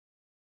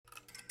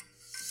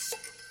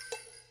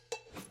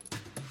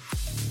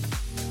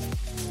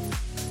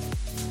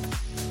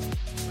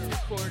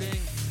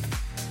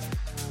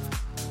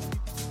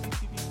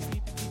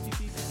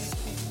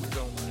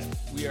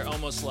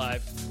almost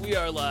live. We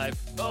are live.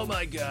 Oh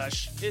my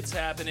gosh, it's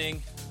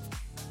happening.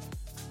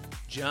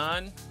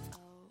 John,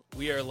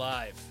 we are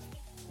live.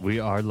 We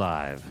are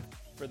live.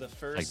 For the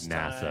first like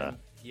NASA. time.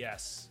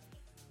 Yes.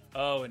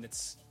 Oh, and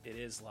it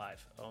is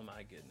live. Oh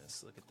my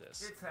goodness, look at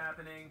this. It's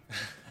happening.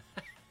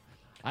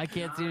 I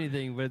can't see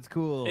anything, but it's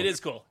cool. It is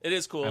cool. It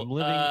is cool. I'm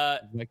living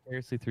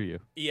vicariously through you.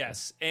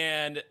 Yes,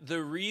 and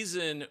the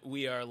reason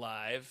we are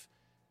live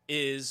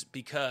is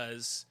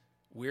because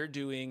we're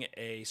doing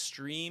a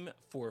stream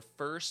for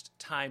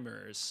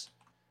first-timers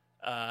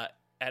at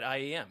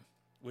IAEM,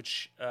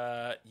 which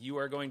you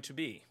are going to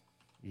be.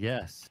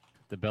 Yes,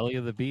 the belly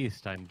of the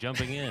beast. I'm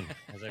jumping in,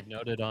 as I've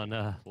noted on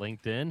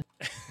LinkedIn.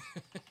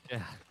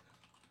 Yeah.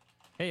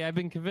 Hey, I've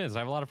been convinced. I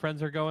have a lot of friends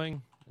who are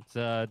going. It's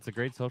a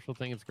great social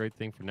thing. It's a great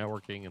thing for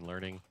networking and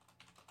learning.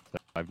 So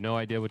I have no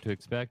idea what to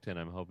expect, and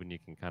I'm hoping you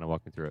can kind of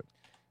walk me through it.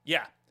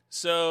 Yeah.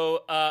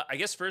 So I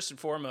guess first and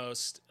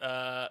foremost,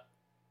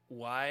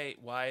 why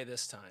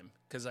this time?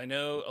 Because I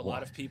know a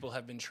lot of people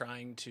have been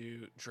trying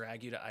to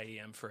drag you to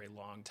IAEM for a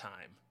long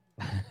time.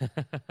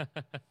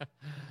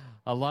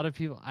 A lot of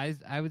people.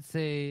 I would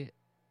say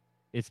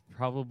it's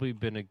probably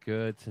been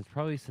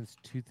since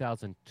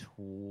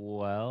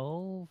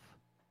 2012.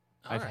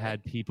 I've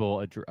had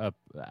people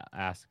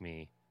ask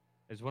me.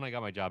 It's when I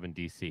got my job in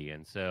DC,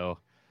 and so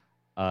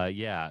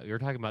you're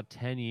talking about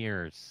 10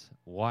 years.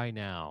 Why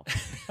now? I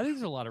think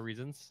there's a lot of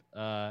reasons.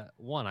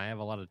 One, I have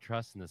a lot of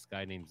trust in this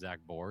guy named Zach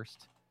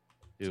Borst.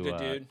 Who, good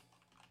dude.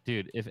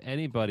 Dude, if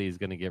anybody's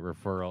going to get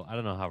referral, I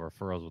don't know how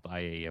referrals with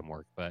IAEM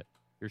work, but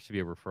there should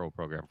be a referral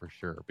program for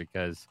sure,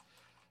 because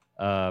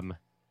we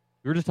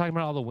were just talking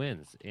about all the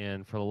wins,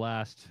 and for the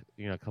last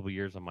couple of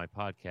years on my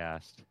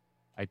podcast,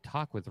 I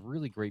talk with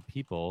really great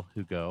people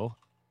who go,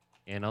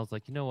 and I was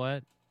like, you know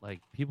what?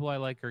 Like, people I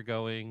like are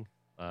going.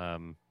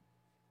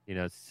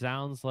 It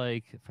sounds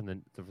like from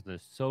the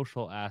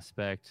social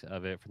aspect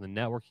of it, from the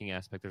networking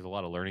aspect, there's a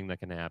lot of learning that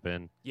can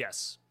happen.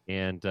 Yes.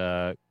 And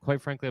quite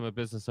frankly, I'm a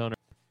business owner,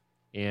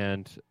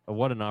 and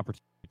what an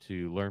opportunity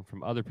to learn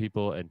from other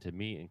people and to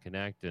meet and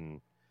connect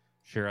and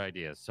share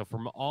ideas. So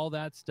from all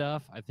that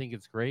stuff, I think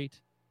it's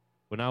great.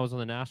 When I was on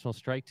the national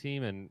strike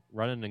team and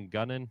running and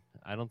gunning,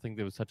 I don't think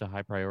there was such a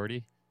high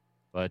priority.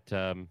 But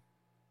I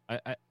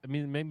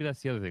mean, maybe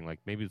that's the other thing. Like,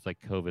 maybe it's like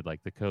COVID,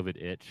 like the COVID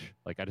itch.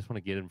 Like, I just want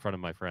to get in front of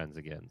my friends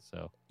again.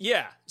 So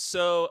yeah.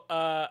 So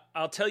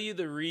I'll tell you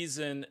the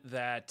reason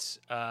that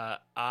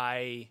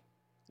I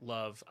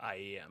love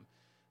IAEM.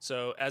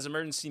 So as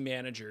emergency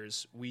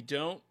managers, we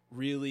don't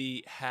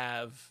really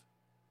have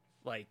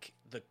like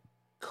the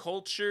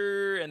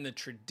culture and the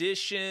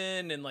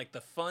tradition and like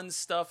the fun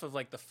stuff of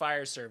like the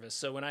fire service.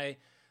 So when I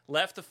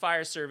left the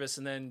fire service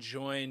and then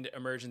joined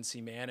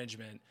emergency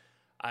management,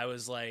 I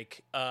was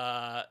like,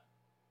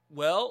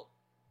 well,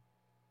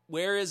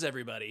 where is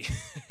everybody?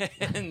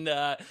 And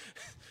I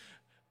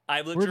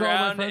looked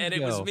around and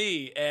it was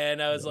me.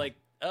 And I was like,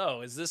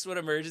 oh, is this what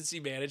emergency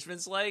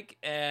management's like?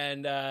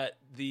 And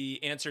the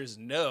answer is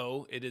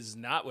no, it is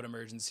not what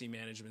emergency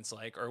management's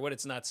like, or what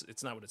it's not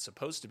what it's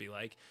supposed to be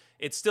like.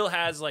 It still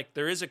has like,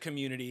 there is a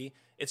community.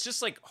 It's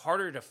just like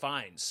harder to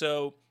find.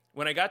 So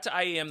when I got to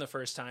IAM the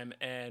first time,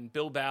 and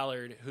Bill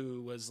Ballard,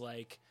 who was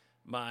like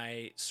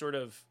my sort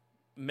of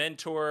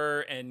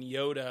mentor and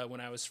Yoda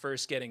when I was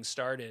first getting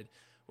started,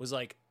 was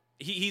like,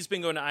 he's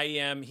been going to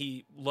IAM.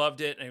 He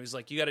loved it. And he was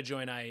like, you got to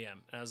join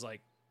IAM. And I was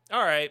like,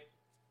 all right,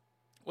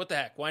 what the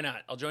heck? Why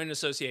not? I'll join an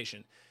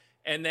association.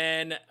 And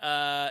then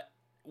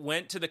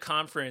went to the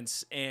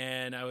conference,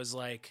 and I was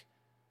like,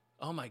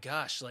 oh my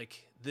gosh,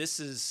 like this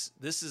is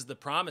the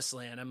promised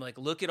land. I'm like,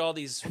 look at all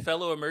these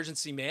fellow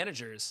emergency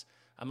managers.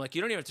 I'm like,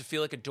 you don't even have to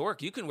feel like a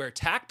dork. You can wear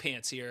tack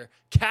pants here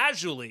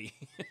casually.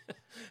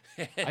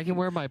 I can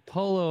wear my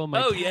polo.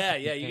 You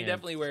can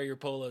definitely wear your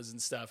polos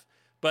and stuff.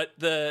 But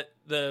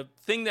the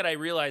thing that I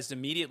realized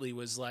immediately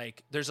was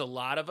like, there's a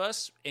lot of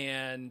us,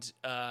 and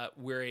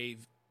we're a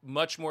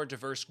much more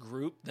diverse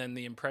group than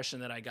the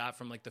impression that I got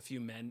from like the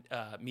few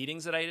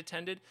meetings that I had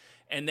attended,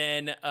 and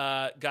then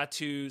got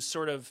to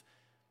sort of,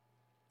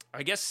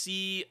 I guess,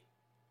 see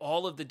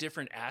all of the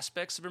different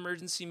aspects of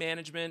emergency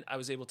management. I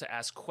was able to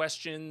ask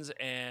questions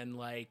and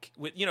like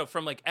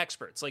from like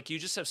experts. Like, you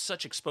just have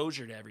such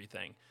exposure to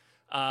everything,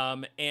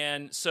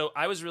 and so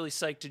I was really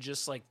psyched to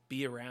just like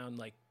be around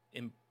like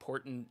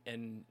important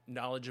and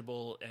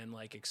knowledgeable and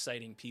like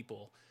exciting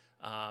people.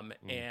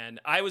 And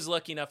I was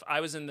lucky enough,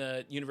 I was in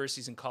the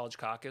Universities and College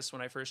Caucus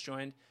when I first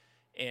joined.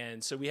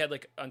 And so we had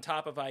like, on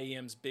top of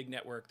IEM's big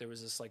network, there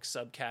was this like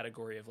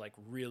subcategory of like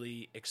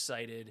really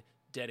excited,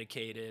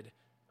 dedicated,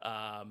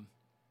 higher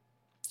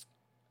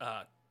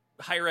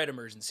ed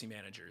emergency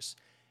managers.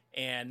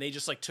 And they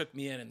just like took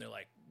me in, and they're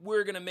like,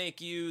 we're going to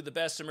make you the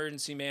best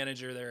emergency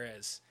manager there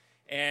is.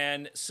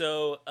 And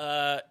so,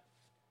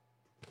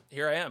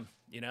 here I am,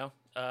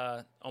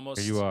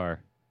 almost. Here you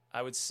are.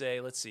 I would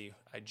say, let's see,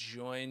 I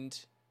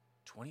joined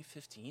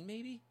 2015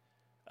 maybe?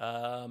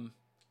 And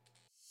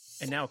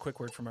now a quick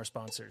word from our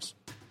sponsors.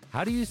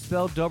 How do you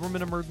spell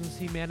Doberman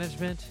Emergency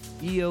Management?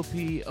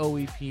 EOP,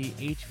 OEP,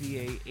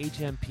 HVA,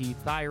 HMP,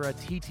 Thyra,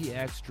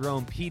 TTX,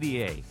 Drone,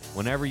 PDA.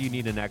 Whenever you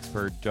need an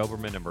expert,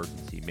 Doberman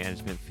Emergency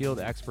Management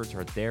field experts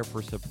are there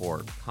for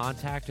support.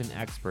 Contact an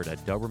expert at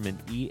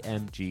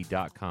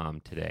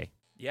DobermanEMG.com today.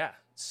 Yeah,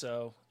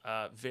 so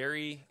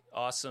very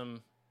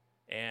awesome.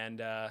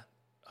 And I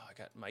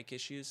got mic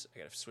issues. I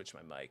got to switch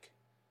my mic.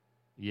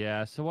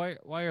 Yeah, so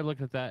while you're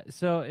looking at that,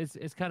 so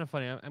it's kind of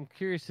funny. I'm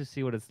curious to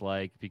see what it's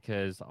like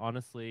because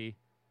honestly,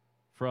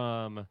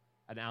 from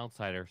an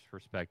outsider's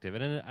perspective,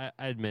 and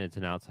I admit it's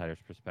an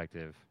outsider's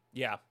perspective.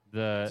 Yeah.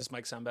 Does this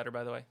mic sound better,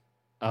 by the way?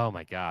 Oh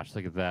my gosh,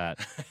 look at that.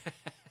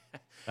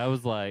 that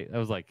was like.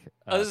 Oh,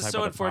 this is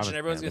so unfortunate.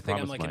 Everyone's gonna think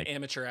I'm like an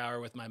amateur hour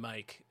with my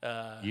mic.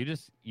 You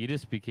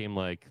just became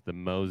like the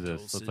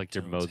Moses. Looks like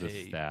your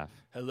Moses staff.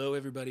 Hello,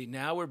 everybody.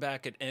 Now we're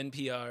back at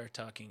NPR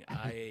talking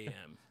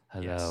IAM.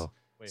 Hello. Yes.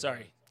 Wait,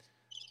 sorry.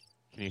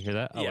 Can you hear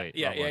that? Oh, wait.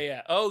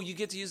 Yeah. Oh, you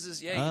get to use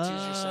this. Yeah, you get to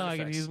use your sound effects. I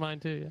get to use mine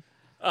too.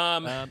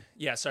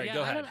 Yeah. Sorry. Yeah,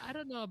 go ahead. I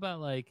don't know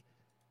about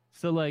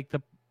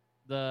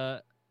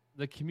the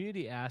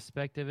community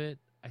aspect of it.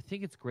 I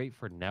think it's great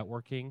for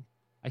networking.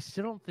 I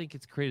still don't think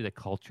it's created a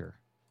culture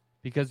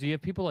because you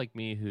have people like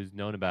me who's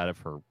known about it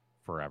for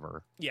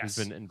forever. Yes.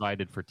 Who's been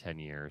invited for 10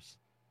 years.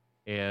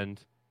 And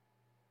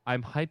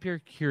I'm hyper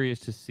curious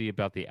to see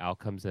about the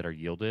outcomes that are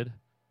yielded.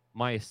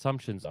 My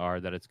assumptions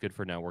are that it's good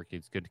for networking,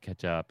 it's good to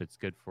catch up, it's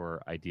good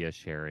for idea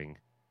sharing.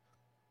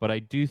 But I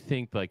do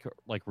think, like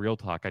real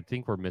talk, I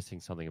think we're missing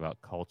something about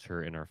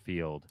culture in our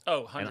field.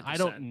 Oh, 100%. And I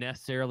don't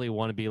necessarily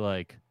want to be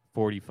like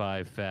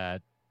 45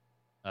 fat,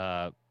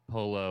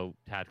 polo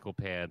tactical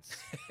pants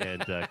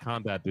and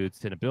combat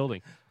boots in a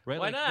building. Right?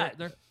 Why not?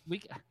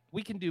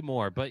 We can do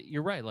more. But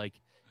you're right. Like,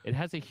 it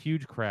has a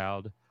huge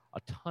crowd. A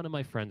ton of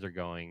my friends are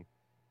going.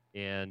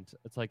 And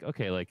it's like,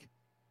 okay, like,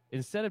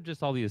 instead of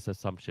just all these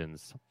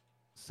assumptions,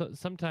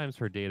 sometimes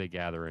for data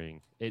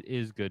gathering, it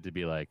is good to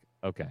be like,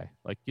 okay,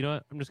 like, you know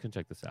what? I'm just going to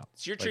check this out.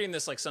 So you're treating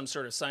this like some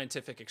sort of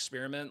scientific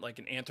experiment, like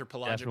an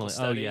anthropological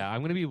study? Oh, yeah.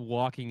 I'm going to be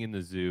walking in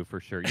the zoo for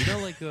sure. You know,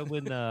 like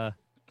when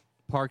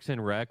Parks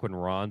and Rec, when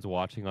Ron's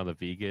watching all the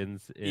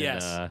vegans.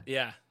 Yes.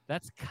 Yeah.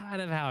 That's kind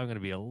of how I'm going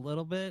to be a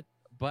little bit.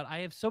 But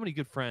I have so many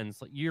good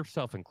friends, like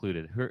yourself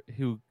included,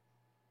 who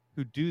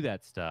do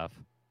that stuff.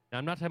 Now,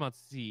 I'm not talking about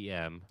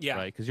CEM,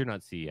 right? Because you're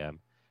not CEM.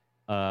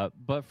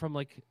 But from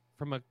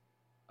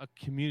a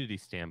community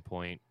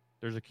standpoint,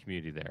 there's a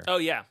community there. Oh,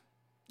 yeah.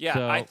 Yeah,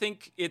 so, I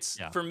think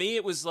for me,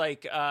 it was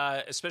like,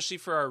 especially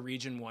for our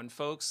Region 1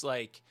 folks,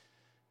 like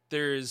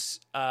there's,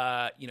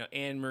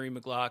 Anne Marie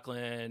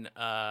McLaughlin,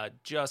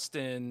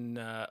 Justin,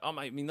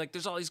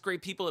 there's all these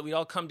great people that we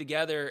all come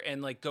together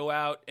and like go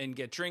out and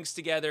get drinks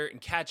together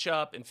and catch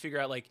up and figure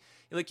out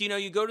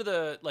you go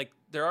to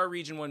there are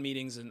Region 1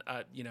 meetings and,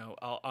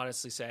 I'll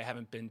honestly say I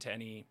haven't been to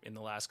any in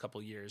the last couple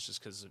of years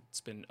just because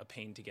it's been a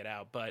pain to get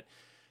out. But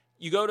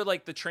you go to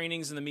like the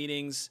trainings and the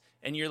meetings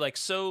and you're like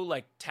so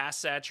like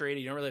task saturated.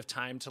 You don't really have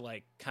time to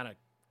like kind of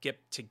get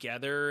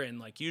together. And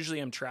like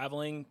usually I'm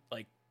traveling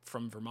like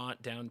from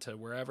Vermont down to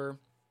wherever.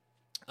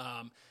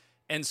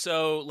 And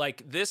so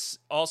like this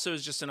also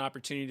is just an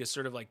opportunity to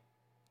sort of like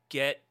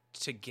get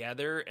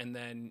together. And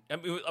then,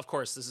 of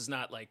course, this is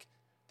not like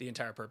the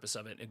entire purpose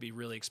of it. It'd be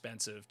really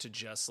expensive to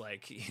just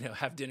like,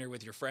 have dinner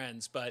with your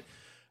friends. But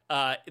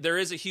there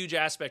is a huge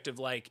aspect of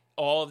like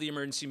all of the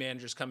emergency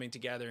managers coming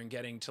together and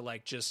getting to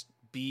like just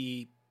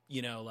be,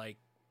 like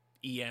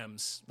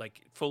EMs, like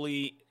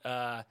fully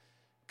kind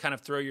of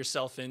throw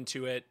yourself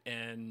into it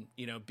and,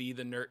 be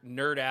the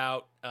nerd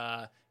out,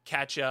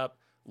 catch up,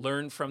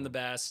 learn from the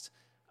best.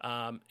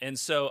 And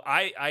so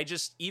I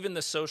just, even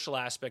the social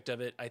aspect of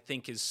it, I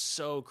think is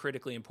so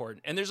critically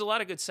important. And there's a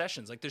lot of good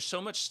sessions. Like there's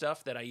so much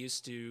stuff that I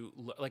used to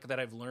like that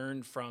I've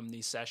learned from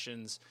these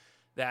sessions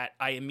that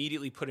I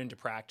immediately put into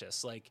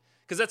practice. Like,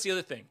 cause that's the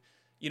other thing,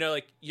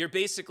 like you're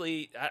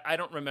basically, I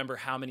don't remember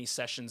how many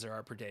sessions there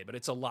are per day, but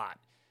it's a lot.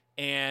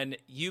 And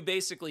you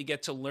basically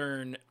get to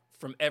learn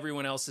from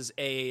everyone else's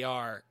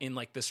AAR in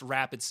like this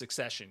rapid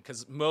succession.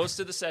 Cause most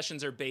of the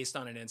sessions are based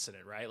on an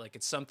incident, right? Like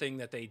it's something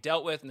that they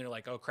dealt with and they're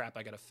like, oh crap,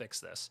 I got to fix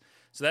this.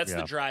 So that's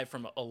the drive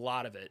from a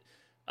lot of it.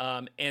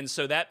 And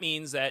so that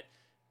means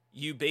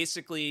you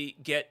basically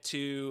get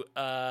to,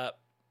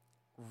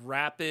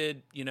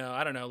 rapid,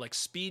 like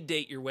speed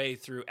date your way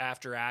through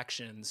after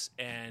actions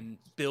and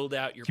build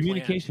out your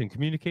communication.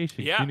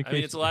 Yeah. I mean,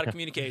 it's a lot of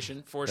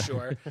communication for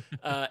sure.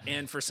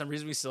 And for some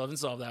reason we still haven't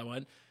solved that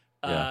one.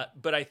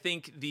 But I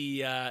think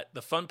the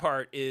fun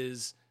part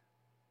is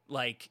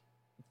like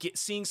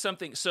seeing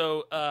something.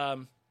 So,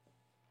 oh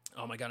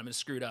my God, I'm going to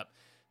screw it up.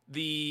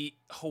 The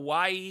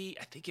Hawaii,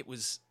 I think it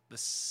was the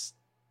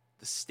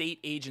state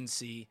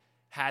agency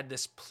had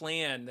this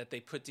plan that they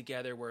put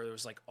together where there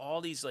was like all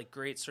these like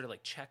great sort of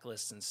like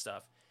checklists and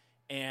stuff.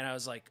 And I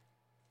was like,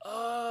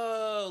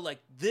 oh,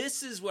 like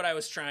this is what I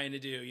was trying to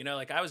do.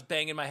 Like I was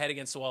banging my head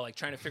against the wall, like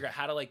trying to figure out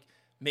how to like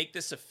make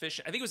this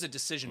efficient. I think it was a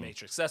decision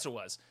matrix. That's what it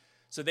was.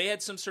 So they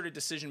had some sort of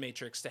decision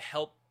matrix to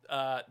help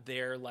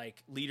their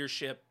like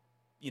leadership,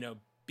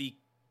 be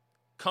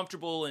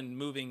comfortable in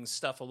moving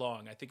stuff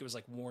along. I think it was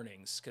like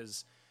warnings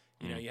because,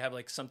 you have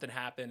like something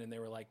happen and they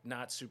were like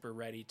not super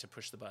ready to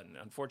push the button.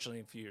 Unfortunately,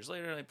 a few years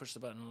later, they pushed the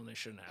button and they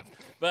shouldn't have.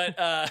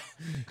 But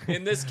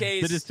in this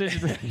case, the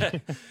decision. Wait.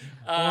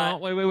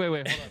 Hold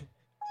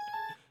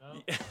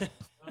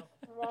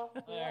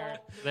on.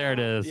 There it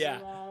is. Yeah.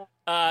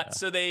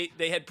 So they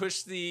had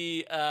pushed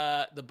the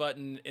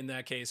button in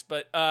that case,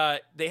 but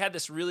they had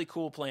this really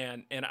cool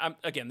plan. And I'm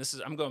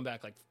going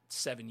back like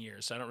 7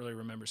 years, so I don't really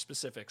remember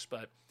specifics,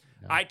 but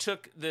I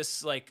took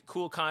this like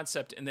cool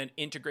concept and then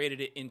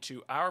integrated it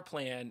into our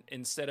plan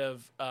instead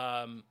of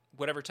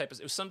whatever type of,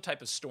 it was some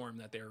type of storm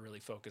that they were really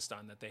focused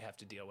on that they have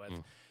to deal with.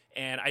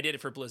 And I did it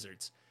for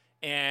blizzards.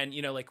 And,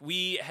 like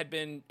we had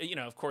been,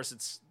 of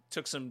course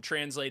took some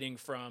translating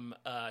from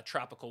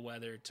tropical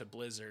weather to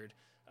blizzard.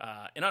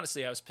 And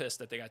honestly, I was pissed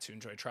that they got to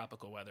enjoy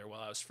tropical weather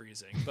while I was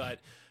freezing. But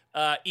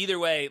either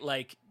way,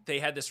 like they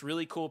had this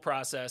really cool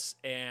process.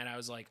 And I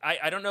was like,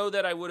 I don't know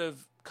that I would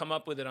have come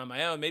up with it on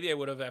my own. Maybe I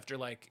would have after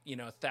like,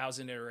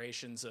 1,000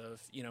 iterations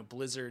of,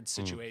 blizzard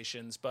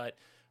situations. But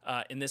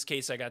in this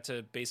case, I got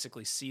to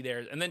basically see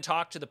there and then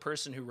talk to the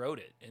person who wrote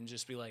it and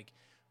just be like,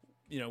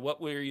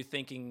 what were you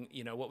thinking?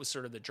 What was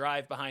sort of the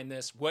drive behind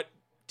this? What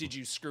did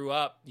you screw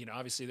up?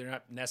 Obviously they're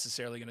not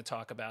necessarily going to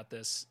talk about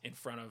this in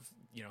front of,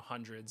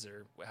 hundreds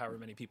or however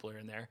many people are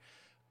in there.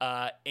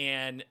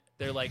 And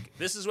they're like,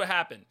 this is what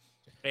happened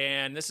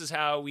and this is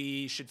how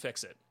we should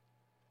fix it.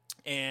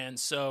 And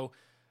so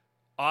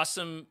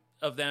awesome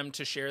of them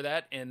to share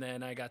that. And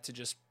then I got to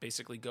just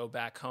basically go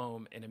back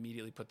home and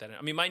immediately put that in.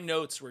 I mean, my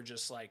notes were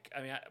just like,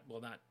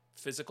 not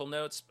physical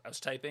notes. I was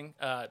typing,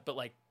 but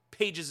like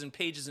pages and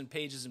pages and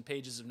pages and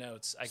pages of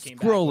notes. I came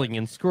scrolling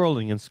and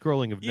scrolling and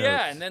scrolling of notes.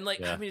 Yeah. And then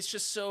it's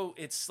just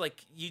it's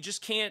like, you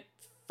just can't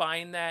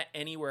find that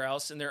anywhere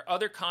else. And there are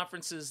other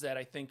conferences that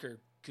I think are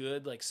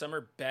good. Like some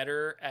are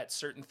better at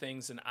certain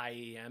things than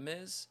IAEM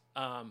is.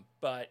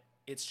 But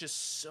it's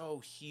just so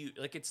huge.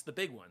 Like it's the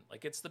big one.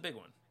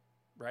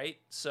 Right.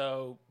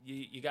 So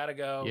you got to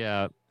go.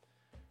 Yeah.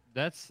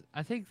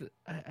 I think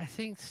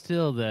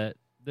still that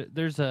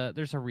there's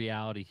a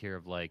reality here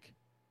of like,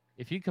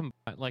 if you combine,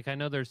 like I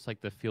know there's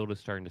like the field is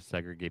starting to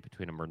segregate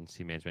between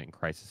emergency management and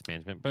crisis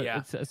management, but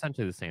it's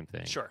essentially the same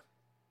thing. Sure.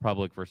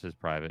 Public versus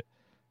private.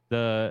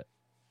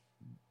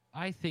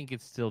 I think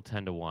it's still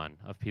 10-1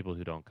 of people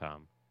who don't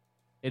come.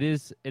 It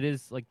is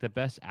like the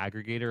best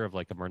aggregator of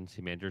like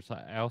emergency managers.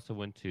 I also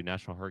went to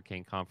National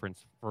Hurricane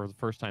Conference for the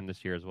first time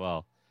this year as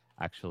well,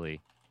 actually.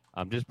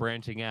 I'm just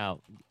branching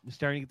out,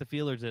 starting to get the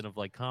feelers in of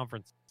like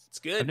conferences. It's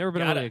good. I've never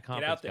been really a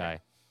conference guy.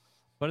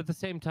 But at the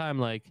same time,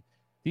 like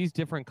these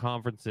different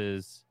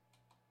conferences,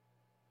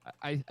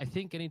 I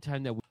think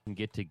anytime that we can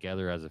get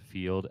together as a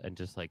field and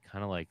just like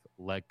kind of like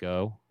let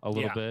go a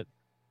little bit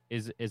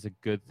is a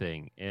good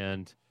thing.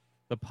 And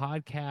the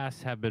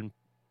podcasts have been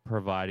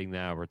providing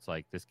that where it's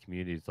like this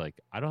community is like,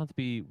 I don't have to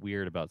be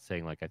weird about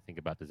saying like I think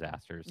about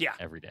disasters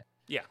every day.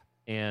 Yeah.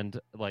 And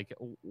like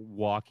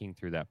walking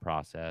through that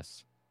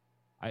process,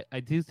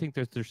 I do think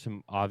there's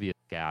some obvious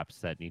gaps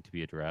that need to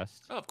be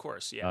addressed. Oh, of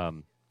course, yeah.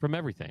 From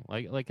everything,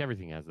 like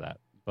everything has that.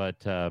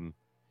 But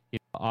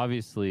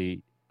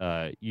obviously,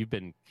 you've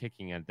been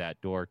kicking at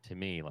that door to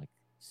me like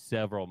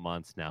several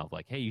months now. Of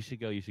like, hey, you should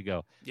go.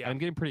 Yeah. I'm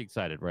getting pretty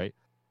excited, right?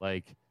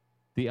 Like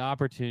the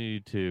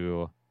opportunity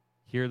to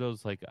hear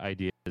those like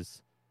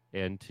ideas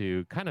and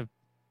to kind of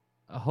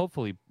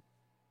hopefully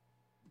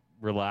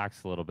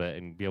relax a little bit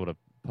and be able to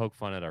poke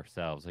fun at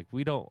ourselves. Like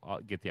we don't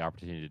get the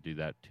opportunity to do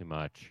that too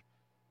much.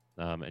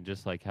 And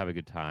just like have a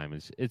good time.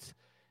 It's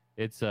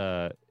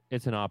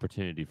an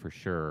opportunity for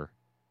sure.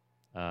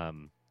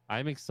 I'm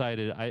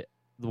excited.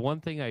 The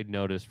one thing I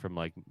noticed from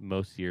like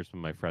most years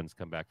when my friends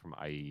come back from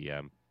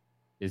IAEM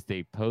is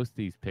they post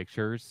these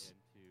pictures.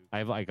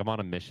 I'm on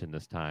a mission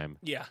this time.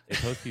 Yeah. They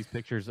post these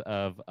pictures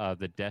of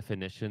the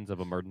definitions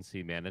of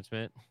emergency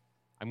management.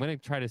 I'm going to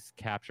try to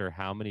capture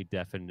how many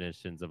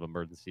definitions of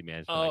emergency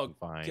management I can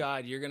find. Oh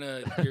God, you're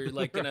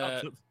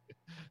gonna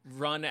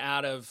run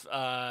out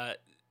of.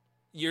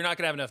 You're not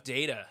going to have enough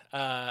data.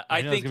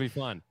 I think it's going to be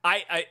fun.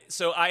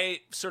 So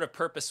I sort of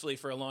purposefully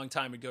for a long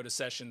time would go to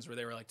sessions where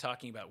they were like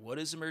talking about what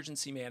is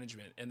emergency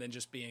management and then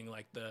just being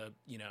like the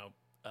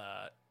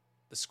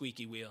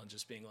squeaky wheel and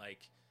just being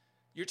like,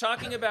 you're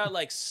talking about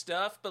like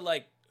stuff, but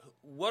like,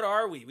 what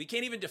are we? We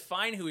can't even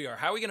define who we are.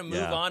 How are we going to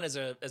move on as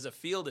a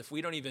field if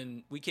we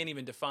can't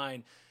even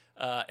define,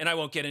 and I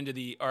won't get into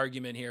the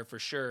argument here for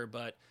sure,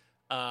 but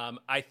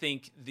I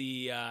think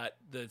the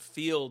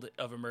field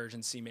of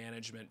emergency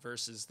management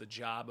versus the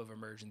job of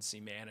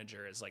emergency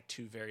manager is like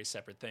two very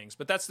separate things.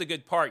 But that's the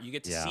good part. You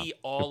get to see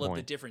all of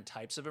the different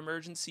types of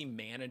emergency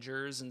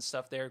managers and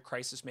stuff there,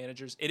 crisis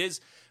managers. It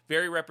is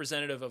very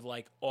representative of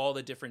like all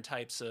the different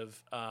types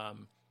of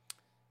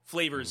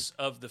flavors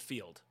of the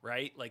field,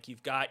 right? Like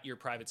you've got your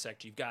private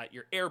sector, you've got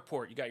your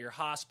airport, you got your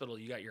hospital,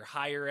 you got your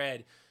higher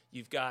ed.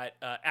 You've got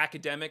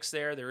academics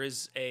there. There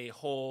is a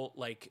whole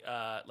like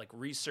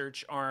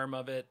research arm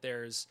of it.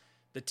 There's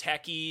the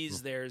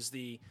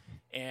techies.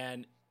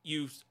 And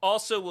you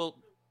also will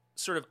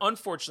sort of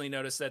unfortunately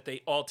noticed that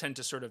they all tend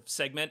to sort of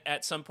segment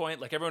at some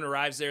point. Like everyone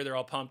arrives there, they're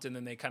all pumped, and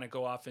then they kind of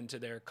go off into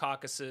their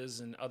caucuses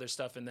and other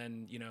stuff, and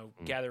then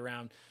gather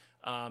around.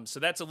 So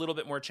that's a little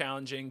bit more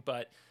challenging,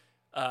 but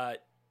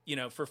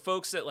for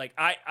folks that like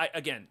I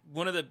again,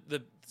 one of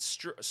the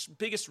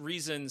biggest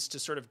reasons to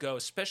sort of go,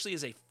 especially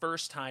as a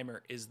first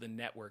timer, is the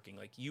networking.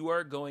 Like you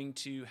are going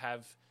to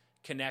have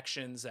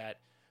connections that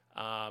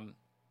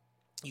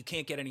you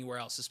can't get anywhere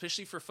else,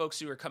 especially for folks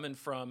who are coming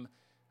from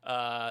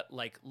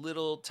like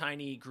little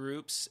tiny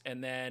groups,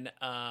 and then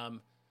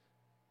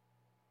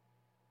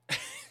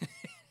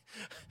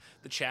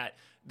the chat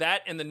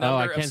that and the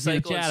number of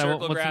cycle and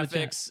circle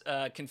graphics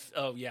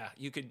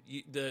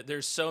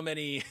there's so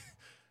many.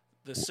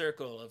 The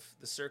circle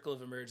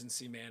of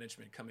emergency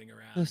management coming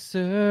around. The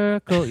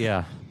circle,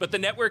 yeah. But the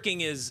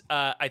networking is,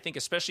 I think,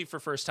 especially for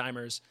first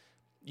timers,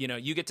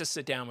 you get to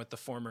sit down with the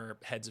former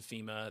heads of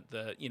FEMA.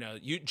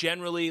 You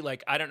generally,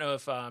 like, I don't know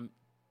if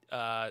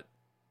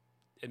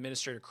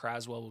Administrator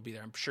Craswell will be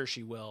there. I'm sure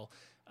she will,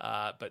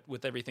 but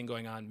with everything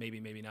going on,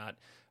 maybe not.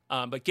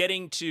 But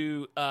getting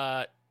to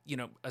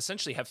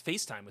essentially have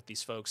FaceTime with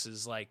these folks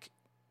is like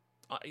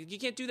you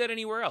can't do that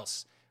anywhere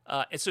else.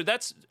 And so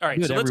that's all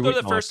right. So let's go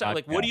to the first time.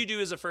 Like, what do you do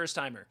as a first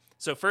timer?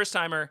 So first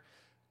timer,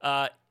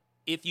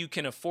 if you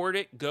can afford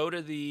it, go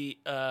to the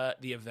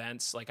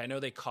events. Like I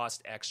know they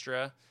cost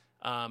extra,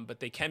 but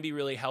they can be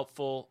really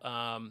helpful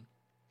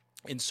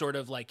in sort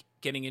of like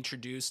getting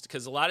introduced,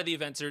 because a lot of the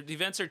events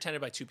are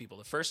attended by two people: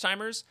 the first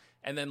timers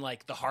and then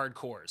like the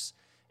hardcores.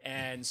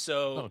 And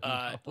so,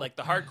 like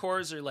the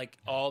hardcores are like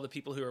all the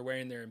people who are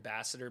wearing their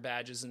ambassador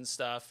badges and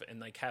stuff, and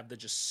like have the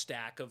just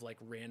stack of like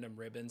random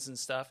ribbons and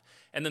stuff.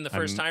 And then the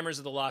first timers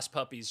are the lost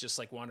puppies, just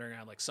like wandering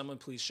around, like, someone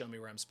please show me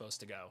where I'm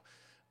supposed to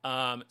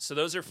go. So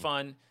those are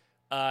fun.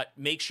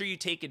 Make sure you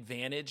take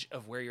advantage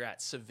of where you're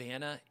at.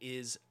 Savannah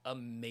is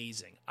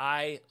amazing.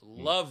 I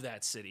love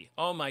that city.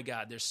 Oh my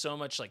God, there's so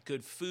much like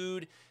good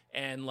food.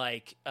 And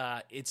like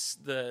it's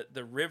the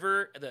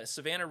river, the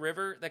Savannah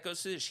River that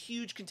goes through. There's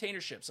huge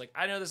container ships. Like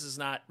I know this is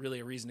not really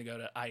a reason to go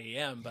to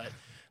IAEM, but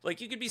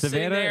like you could be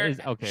Savannah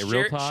sitting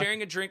there,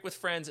 sharing a drink with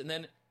friends, and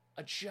then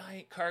a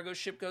giant cargo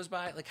ship goes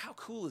by. Like how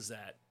cool is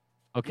that?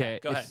 Okay,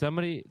 go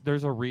ahead.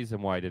 There's a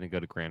reason why I didn't go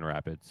to Grand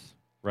Rapids,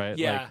 right?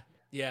 Yeah,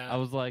 I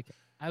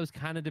was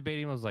kind of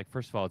debating. I was like,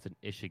 first of all, it's in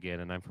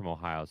Michigan, and I'm from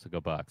Ohio, so go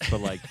Bucks.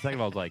 But like, second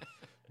of all, I was like,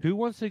 who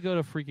wants to go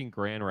to freaking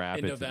Grand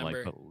Rapids in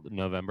like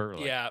November?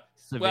 Like, yeah.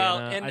 Savannah, well,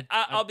 and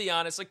I'll be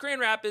honest, like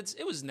Grand Rapids,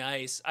 it was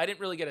nice. I didn't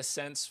really get a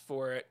sense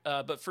for it,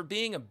 but for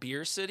being a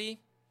beer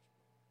city,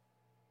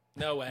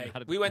 no way.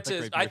 We went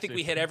to, I think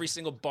we hit every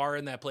single bar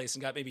in that place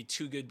and got maybe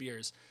 2 good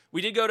beers.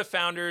 We did go to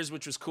Founders,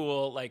 which was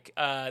cool. Like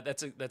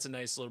that's a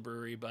nice little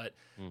brewery, but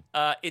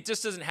it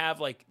just doesn't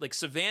have like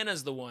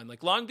Savannah's the one.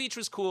 Like Long Beach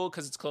was cool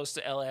because it's close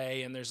to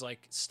LA and there's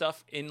like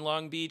stuff in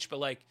Long Beach, but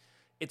like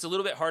it's a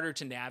little bit harder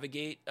to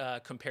navigate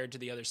compared to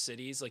the other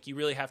cities. Like you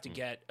really have to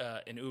get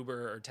an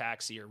Uber or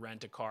taxi or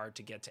rent a car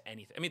to get to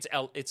anything. I mean,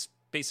 it's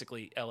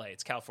basically LA.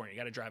 It's California. You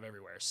got to drive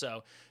everywhere.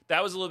 So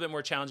that was a little bit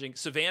more challenging.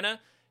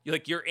 Savannah,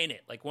 you're in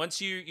it. Like once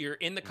you're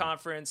in the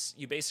conference,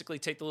 you basically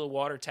take the little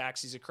water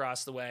taxis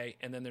across the way,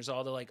 and then there's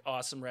all the like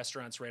awesome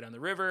restaurants right on the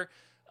river.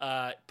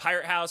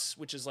 Pirate House,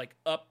 which is like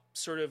up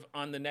sort of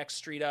on the next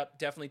street up.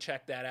 Definitely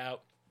check that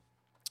out.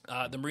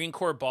 The Marine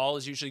Corps Ball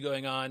is usually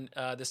going on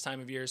this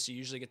time of year, so you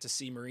usually get to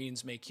see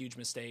Marines make huge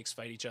mistakes,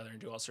 fight each other, and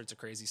do all sorts of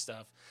crazy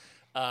stuff.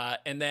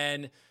 And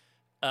then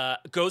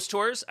ghost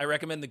tours. I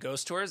recommend the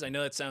ghost tours. I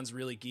know that sounds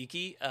really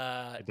geeky.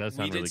 It does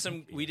sound really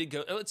geeky. We did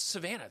go. Oh, it's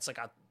Savannah. It's like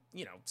a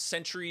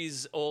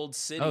centuries old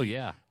city. Oh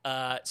yeah.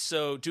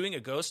 So doing a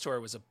ghost tour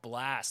was a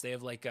blast. They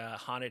have like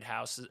haunted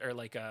houses or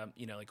like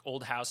like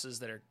old houses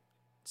that are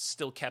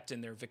still kept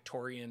in their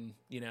Victorian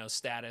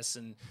status,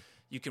 and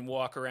you can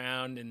walk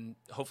around and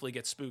hopefully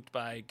get spooked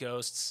by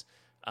ghosts.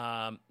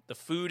 The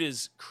food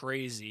is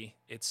crazy.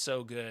 It's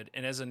so good.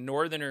 And as a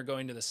northerner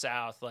going to the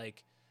South,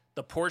 like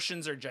the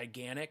portions are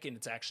gigantic and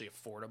it's actually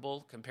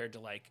affordable compared to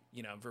like,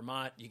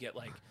 Vermont, you get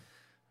like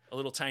a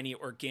little tiny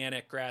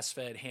organic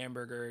grass-fed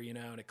hamburger,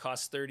 and it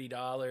costs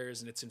 $30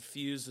 and it's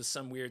infused with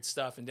some weird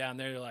stuff. And down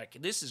there, they're like,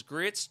 this is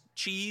grits,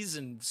 cheese,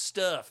 and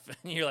stuff.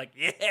 And you're like,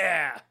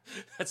 yeah,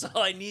 that's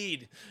all I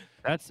need.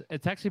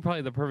 It's actually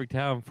probably the perfect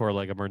town for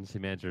like emergency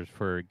managers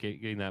for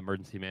getting that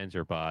emergency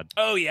manager bod.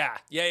 Oh yeah.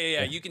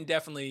 You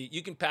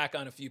can pack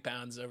on a few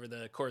pounds over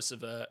the course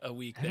of a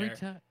week Every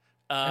there.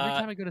 Every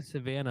time I go to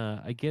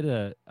Savannah, I get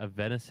a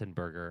venison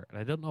burger, and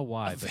I don't know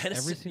why, but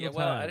every single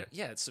time.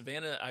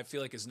 Savannah, I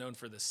feel like is known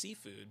for the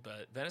seafood,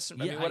 but venison,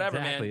 whatever,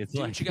 exactly. man. It's do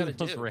like what you got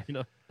to do.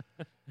 Random.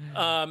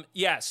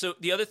 So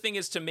the other thing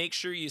is to make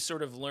sure you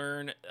sort of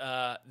learn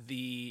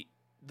the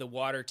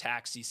water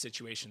taxi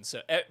situation.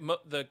 So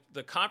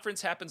the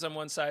conference happens on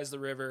one side of the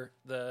river,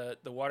 the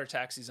water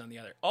taxi's on the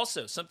other.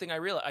 Also, something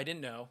I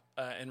didn't know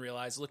and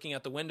realize looking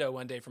out the window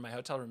one day from my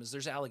hotel room is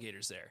there's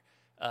alligators there.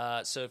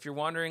 So if you're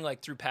wandering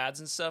like through pads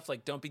and stuff,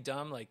 like don't be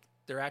dumb. Like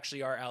there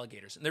actually are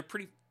alligators, and they're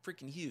pretty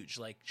freaking huge,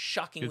 like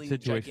shockingly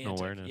gigantic.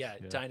 Awareness. Yeah,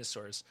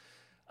 dinosaurs.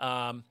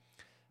 But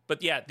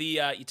But yeah,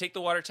 you take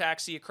the water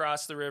taxi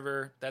across the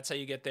river. That's how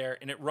you get there,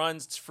 and it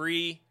runs. It's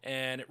free,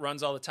 and it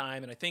runs all the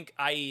time. And I think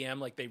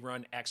IAEM, like, they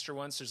run extra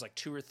ones. There's like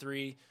 2 or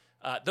 3.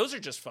 Those are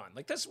just fun.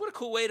 Like, that's what a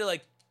cool way to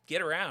like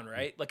get around,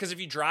 right? Like, because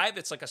if you drive,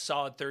 it's like a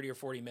solid 30 or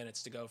 40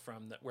 minutes to go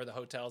from where the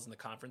hotels and the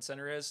conference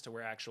center is to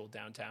where actual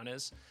downtown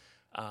is.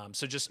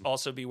 So just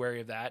also be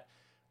wary of that.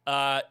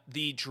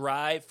 The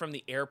drive from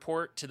the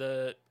airport to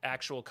the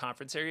actual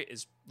conference area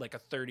is like a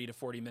 30 to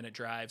 40 minute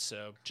drive.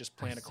 So just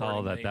plan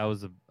accordingly. That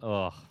was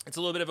It's a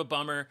little bit of a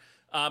bummer.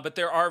 But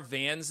there are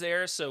vans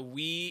there. So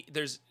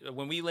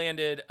when we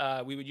landed,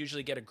 we would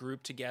usually get a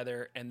group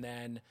together, and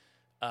then,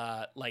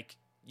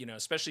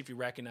 especially if you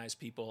recognize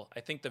people,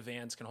 I think the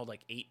vans can hold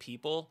like 8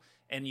 people,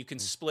 and you can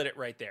split it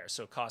right there.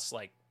 So it costs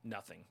like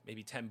nothing,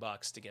 maybe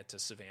 $10 to get to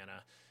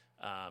Savannah.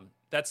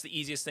 That's the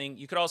easiest thing.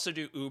 You could also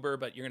do Uber,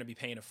 but you're going to be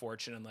paying a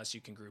fortune unless you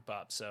can group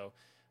up. So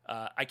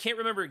I can't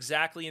remember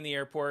exactly in the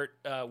airport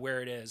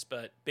where it is,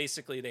 but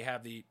basically they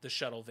have the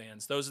shuttle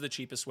vans. Those are the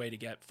cheapest way to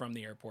get from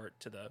the airport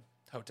to the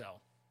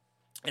hotel.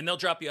 And they'll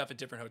drop you off at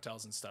different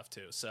hotels and stuff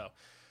too. So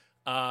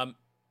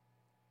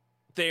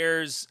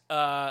there's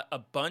a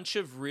bunch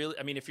of really,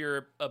 I mean, if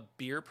you're a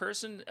beer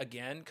person,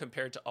 again,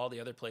 compared to all the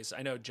other places,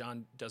 I know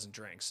John doesn't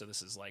drink, so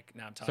this is like,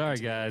 now I'm talking sorry,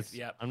 to guys.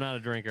 Yeah, I'm not a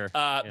drinker.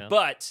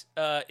 But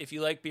if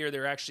you like beer,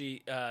 they're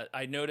actually,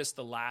 I noticed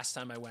the last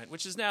time I went,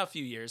 which is now a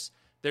few years,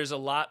 there's a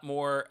lot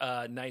more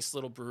nice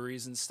little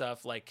breweries and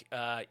stuff. Like,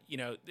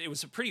 it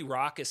was a pretty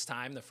raucous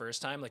time the first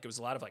time. Like, it was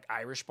a lot of like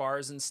Irish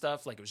bars and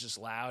stuff. Like, it was just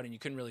loud and you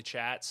couldn't really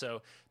chat.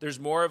 So there's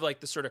more of like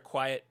the sort of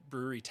quiet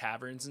brewery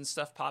taverns and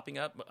stuff popping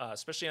up,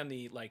 especially on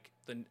the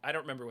I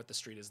don't remember what the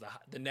street is,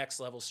 the next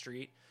level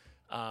street.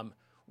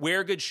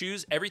 Wear good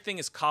shoes. Everything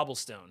is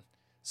cobblestone.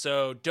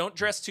 So don't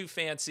dress too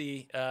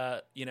fancy.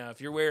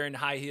 If you're wearing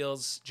high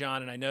heels,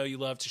 John, and I know you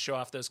love to show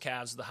off those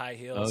calves with the high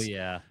heels. Oh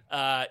yeah.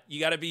 You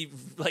got to be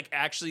like,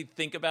 actually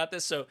think about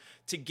this. So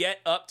to get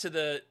up to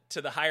the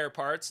higher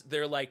parts,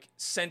 they're like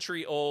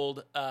century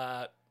old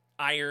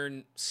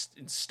iron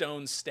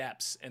stone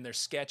steps, and they're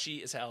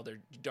sketchy as hell.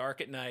 They're dark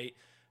at night.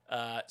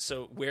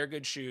 So wear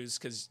good shoes,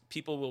 because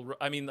people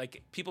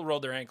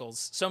rolled their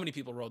ankles. So many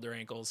people rolled their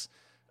ankles.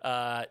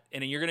 And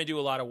you're going to do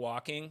a lot of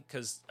walking,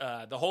 because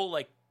the whole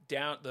like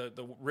down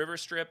the river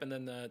strip and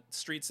then the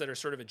streets that are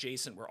sort of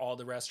adjacent where all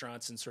the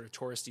restaurants and sort of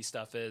touristy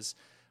stuff is,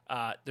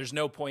 there's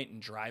no point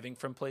in driving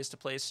from place to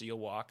place, so you'll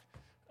walk.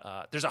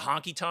 There's a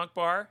honky tonk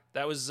bar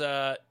that was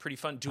pretty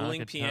fun.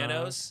 Dueling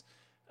pianos.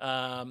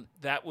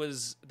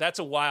 That's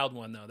a wild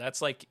one though.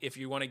 That's like if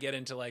you want to get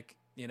into like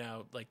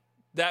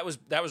that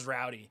was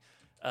rowdy.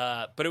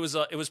 But it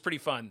was pretty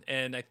fun,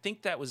 and I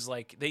think that was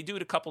like they do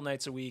it a couple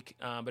nights a week.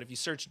 But if you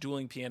search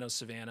Dueling Pianos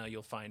Savannah,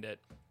 you'll find it.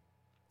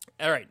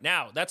 All right,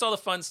 now that's all the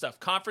fun stuff.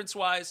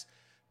 Conference-wise,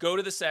 go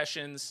to the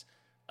sessions.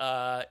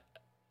 I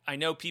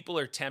know people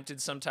are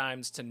tempted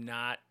sometimes to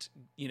not,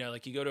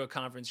 like you go to a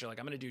conference, you're like,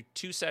 I'm going to do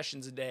 2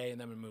 sessions a day and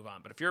then I'm going to move on.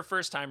 But if you're a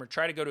first timer,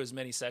 try to go to as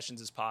many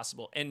sessions as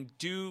possible, and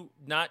do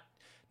not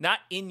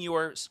in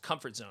your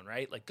comfort zone,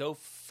 right? Like, go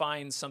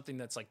find something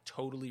that's like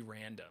totally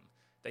random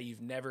that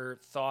you've never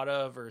thought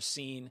of or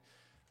seen.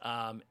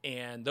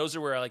 And those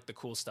are where like the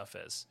cool stuff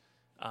is.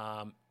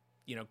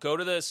 Go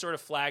to the sort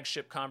of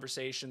flagship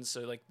conversations.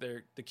 So like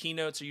the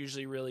keynotes are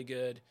usually really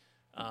good.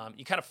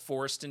 You kind of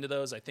forced into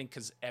those, I think,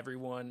 because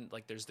everyone,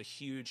 like, there's the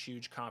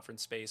huge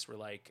conference space where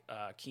like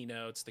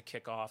keynotes, the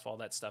kickoff, all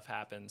that stuff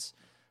happens.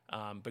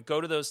 But go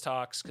to those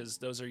talks, because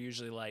those are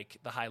usually like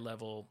the high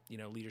level,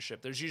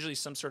 leadership. There's usually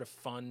some sort of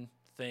fun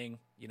thing,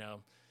 and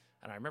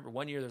I remember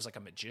one year there was like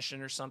a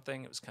magician or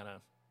something. It was kind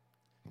of,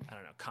 I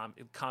don't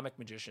know, comic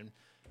magician.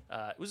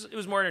 It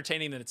was more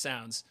entertaining than it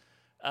sounds.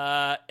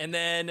 And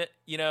then,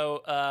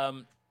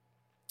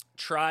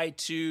 try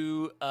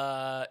to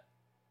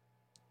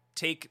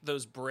take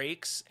those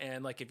breaks,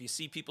 and like if you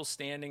see people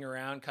standing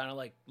around kind of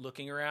like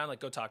looking around, like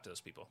go talk to those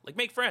people, like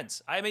make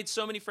friends. I made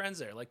so many friends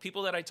there, like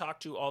people that I talk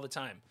to all the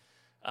time,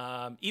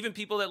 even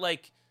people that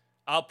like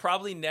I'll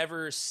probably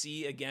never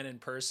see again in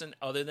person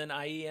other than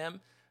IEM.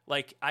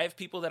 Like, I have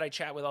people that I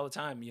chat with all the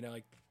time,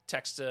 like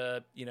text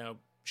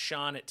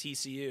Sean at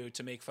TCU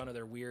to make fun of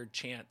their weird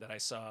chant that I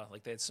saw.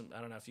 Like, they had some,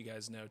 I don't know if you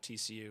guys know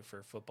TCU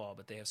for football,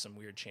 but they have some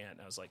weird chant,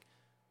 and I was like,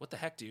 what the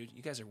heck, dude?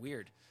 You guys are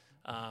weird.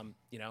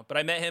 But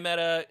I met him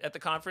at the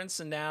conference,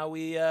 and now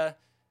we've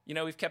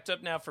kept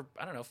up now for,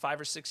 I don't know,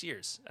 5 or 6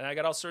 years. And I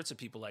got all sorts of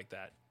people like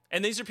that.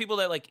 And these are people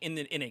that, like,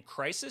 in a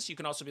crisis, you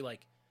can also be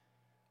like,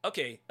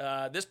 okay,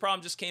 this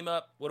problem just came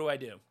up. What do I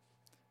do?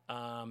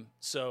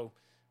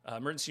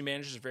 Emergency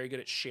managers are very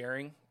good at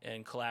sharing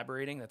and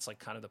collaborating. That's like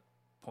kind of the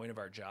point of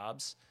our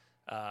jobs.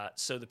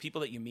 So the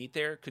people that you meet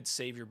there could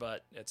save your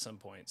butt at some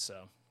point.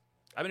 So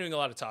I've been doing a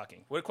lot of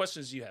talking. What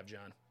questions do you have,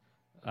 John?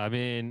 I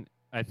mean,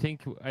 I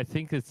think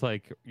it's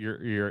like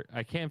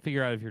I can't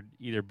figure out if you're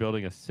either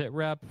building a sit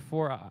rep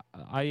for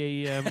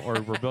IAEM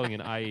or we're building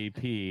an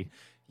IAP.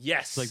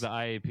 Yes. It's like the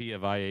IAP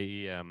of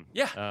IAEM.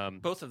 Yeah.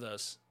 Both of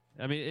those.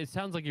 I mean, it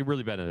sounds like you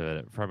really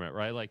benefited from it,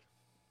 right? Like,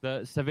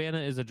 the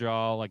Savannah is a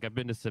draw. Like, I've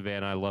been to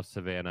Savannah. I love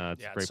Savannah.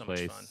 It's a great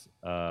place. Much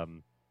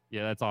fun.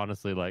 Yeah, that's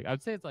honestly like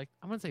I'd say it's like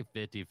I'm gonna say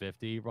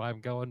 50-50 where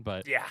I'm going,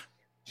 but Yeah.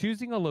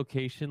 choosing a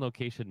location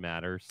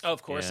matters. Oh,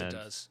 of course it And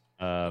does.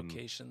 um,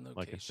 Location, like I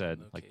location, said,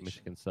 like location.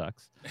 Michigan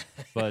sucks.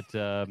 But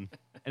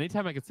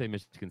anytime I could say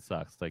Michigan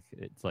sucks, like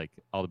it's like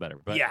all the better.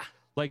 But yeah.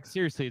 like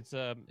seriously, it's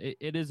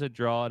it is a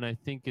draw, and I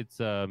think it's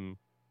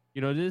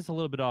you know, it is a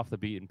little bit off the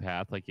beaten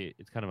path. Like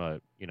it's kind of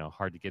a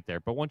hard to get there,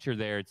 but once you're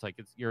there, it's like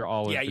you're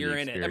all in Yeah, for the you're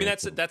in it. I mean,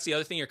 experience. that's the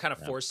other thing. You're kind of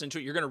Yeah. forced into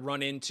it. You're going to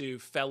run into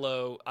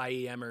fellow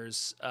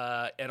IEMers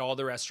at all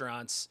the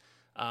restaurants.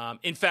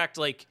 In fact,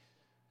 like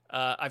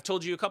I've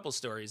told you a couple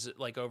stories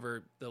like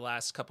over the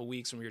last couple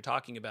weeks when we were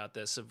talking about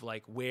this of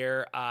like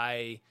where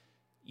I,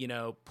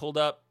 pulled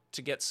up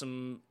to get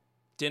some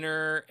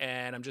dinner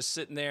and I'm just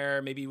sitting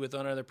there maybe with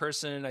one other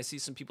person. I see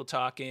some people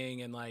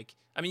talking and like,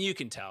 I mean, you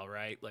can tell,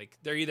 right? Like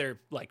they're either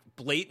like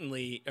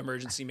blatantly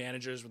emergency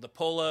managers with the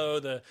polo,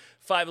 the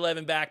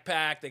 511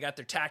 backpack, they got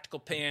their tactical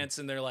pants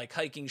and their like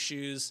hiking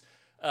shoes.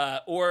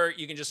 Or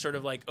you can just sort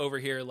of like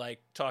overhear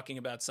like talking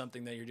about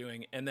something that you're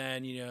doing. And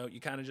then, you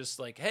kind of just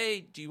like,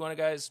 hey, do you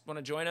guys want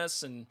to join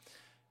us? And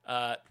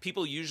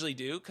people usually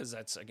do because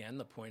that's, again,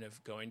 the point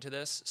of going to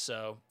this.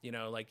 So,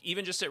 like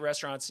even just at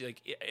restaurants,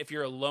 like if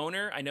you're a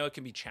loner, I know it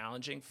can be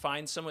challenging.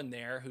 Find someone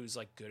there who's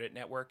like good at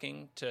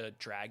networking to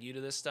drag you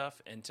to this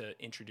stuff and to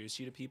introduce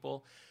you to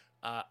people.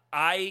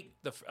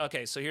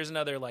 Okay, so here's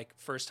another like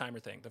first timer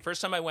thing. The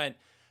first time I went,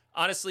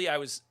 honestly, I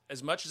was,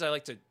 as much as I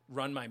like to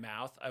run my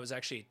mouth, I was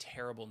actually a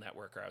terrible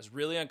networker. I was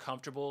really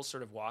uncomfortable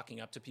sort of walking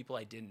up to people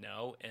I didn't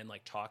know and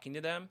like talking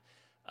to them.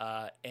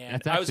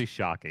 And That's actually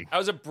shocking. I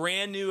was a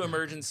brand new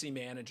emergency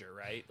manager,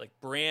 right? Like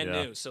brand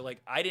new. So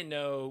like I didn't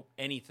know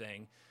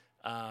anything.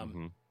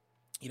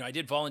 I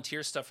did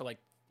volunteer stuff for like,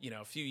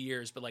 a few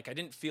years, but like I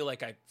didn't feel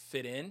like I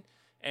fit in.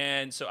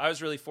 And so I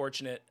was really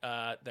fortunate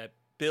that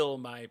Bill,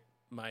 my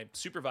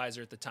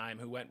supervisor at the time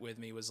who went with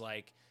me, was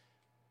like,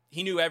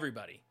 he knew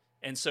everybody.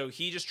 And so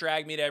he just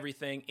dragged me to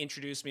everything,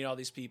 introduced me to all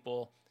these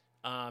people.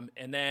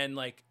 And then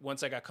like,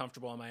 once I got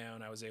comfortable on my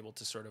own, I was able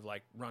to sort of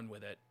like run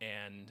with it.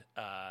 And,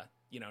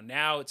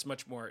 now it's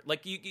much more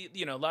like,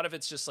 a lot of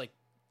it's just like,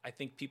 I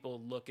think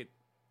people look at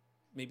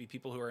maybe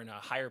people who are in a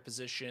higher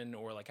position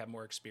or like have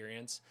more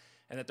experience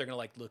and that they're going to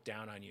like look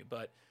down on you.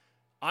 But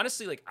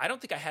honestly, like, I don't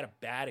think I had a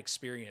bad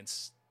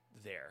experience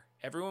there.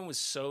 Everyone was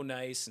so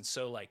nice and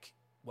so like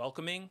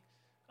welcoming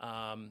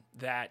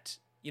that,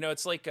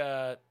 it's like,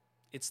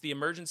 it's the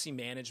emergency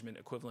management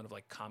equivalent of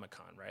like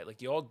Comic-Con, right?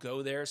 Like you all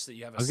go there so that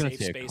you have a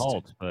safe space.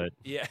 Cult, but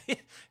yeah.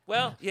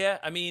 Well, yeah,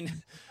 I mean,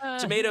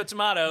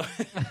 tomato.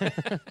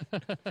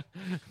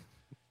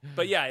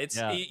 But yeah,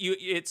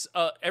 it's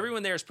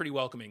everyone there is pretty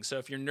welcoming. So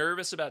if you're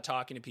nervous about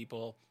talking to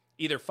people,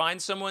 either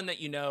find someone that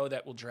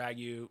that will drag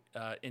you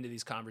into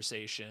these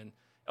conversation.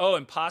 Oh,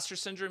 imposter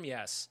syndrome,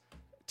 yes.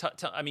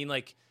 I mean,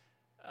 like,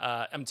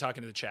 I'm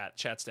talking to the chat.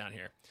 Chat's down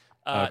here.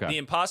 Okay. The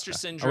imposter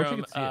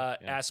syndrome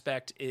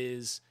aspect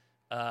is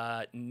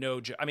no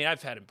joke. I mean,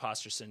 I've had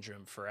imposter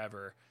syndrome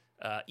forever.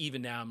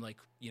 Even now, I'm like,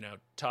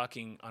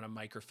 talking on a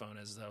microphone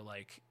as though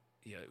like,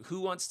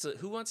 who wants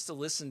to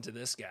listen to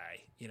this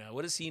guy?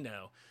 What does he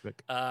know?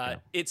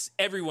 It's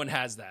everyone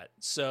has that.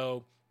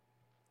 So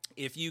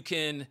if you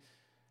can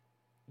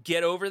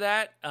get over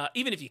that,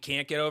 even if you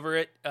can't get over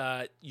it,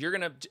 you're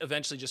gonna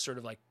eventually just sort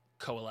of like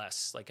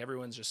coalesce. Like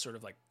everyone's just sort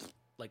of like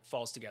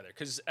falls together.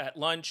 Because at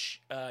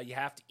lunch, you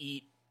have to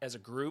eat as a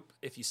group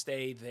if you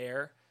stay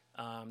there.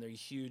 They're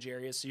huge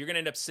areas, so you're gonna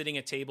end up sitting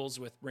at tables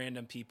with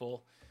random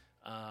people.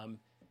 And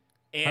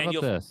how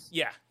about this?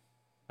 Yeah,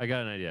 I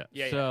got an idea.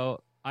 Yeah.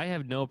 So I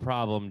have no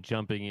problem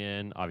jumping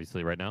in,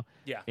 obviously, right now.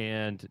 Yeah.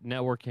 And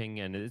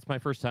networking, and it's my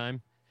first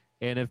time.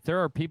 And if there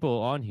are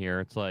people on here,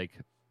 it's like,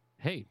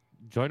 hey,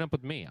 join up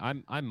with me.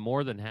 I'm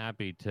more than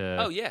happy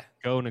to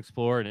go and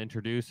explore and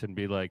introduce and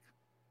be like,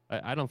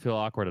 I don't feel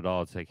awkward at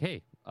all. It's like,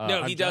 hey.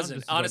 No, he John,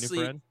 doesn't.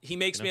 Honestly, he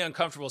makes me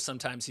uncomfortable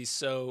sometimes. He's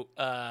so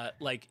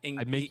like.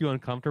 I make you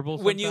uncomfortable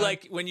when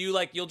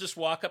sometimes? you'll just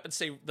walk up and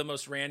say the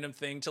most random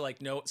thing to like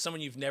someone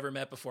you've never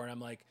met before, and I'm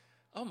like,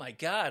 oh my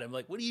God. I'm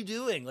like, what are you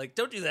doing? Like,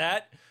 don't do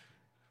that.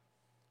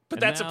 But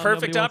and that's a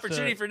perfect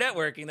opportunity for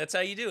networking. That's how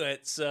you do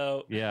it.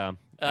 So yeah,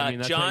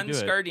 John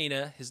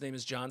Scardina. His name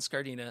is John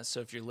Scardina. So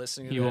if you're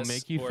listening to this, he will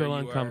make you feel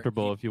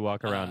uncomfortable if you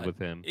walk around with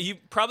him. You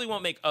probably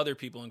won't make other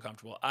people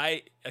uncomfortable.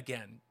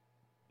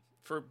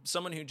 For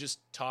someone who just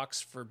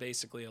talks for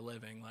basically a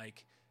living,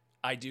 like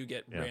I do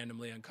get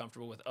randomly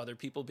uncomfortable with other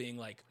people being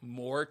like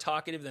more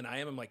talkative than I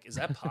am. I'm like, is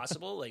that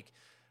possible? Like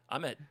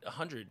I'm at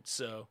 100.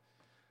 So,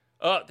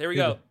 there we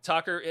go.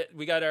 Talker.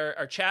 We got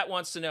our chat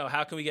wants to know,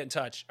 how can we get in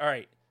touch? All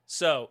right.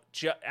 So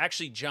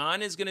actually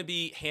John is going to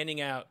be handing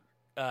out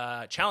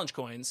challenge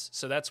coins.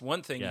 So that's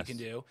one thing you can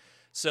do.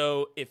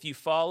 So if you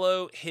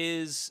follow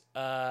his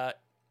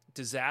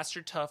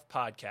Disaster Tough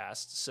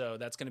podcast, so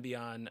that's going to be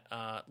on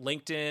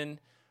LinkedIn,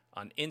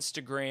 on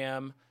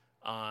Instagram,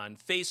 on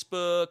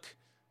Facebook,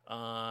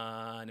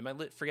 am I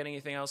forgetting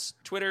anything else?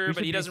 Twitter,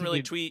 but he doesn't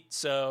really tweet,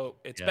 so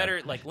it's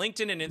better. Like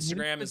LinkedIn and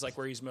Instagram is like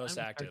where he's most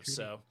active.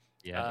 So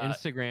Yeah,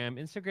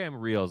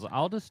 Instagram Reels.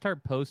 I'll just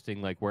start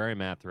posting like where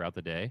I'm at throughout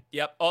the day.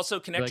 Yep. Also,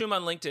 connect Like, to him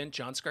on LinkedIn,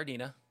 John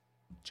Scardina.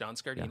 John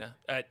yeah. Scardina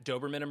at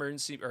Doberman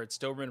Emergency, or it's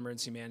Doberman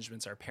Emergency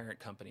Management's our parent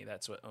company.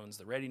 That's what owns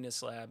the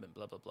Readiness Lab and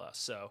blah, blah, blah.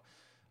 So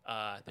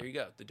there you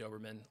go, the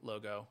Doberman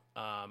logo.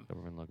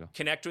 Doberman logo.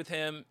 Connect with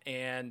him,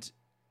 and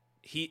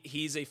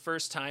he's a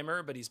first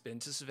timer, but he's been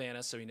to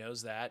Savannah, so he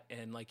knows that.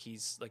 And like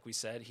we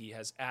said,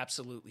 he's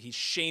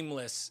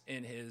shameless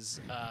in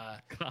his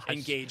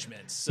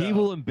engagements. So. He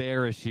will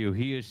embarrass you.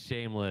 He is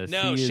shameless.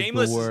 No, he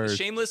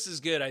shameless is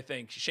good. I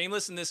think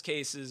shameless in this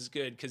case is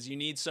good because you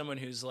need someone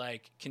who's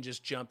like can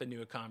just jump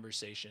into a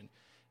conversation.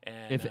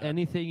 And if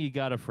anything, you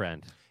got a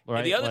friend.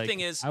 Right? The other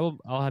thing is,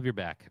 I'll have your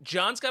back.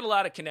 John's got a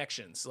lot of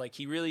connections. Like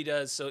he really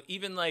does. So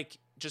even like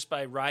just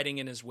by riding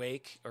in his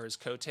wake or his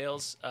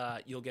coattails,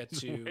 you'll get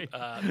to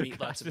meet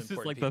lots of important people. This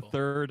is like the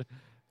third.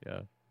 Yeah.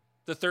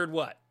 The third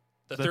what?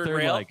 The third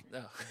rail? Like,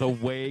 the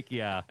wake.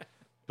 Yeah.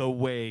 The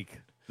wake.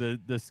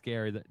 The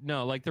scary.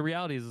 No, like the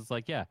reality is, it's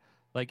like, yeah.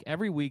 Like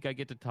every week I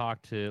get to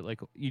talk to, like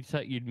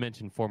you'd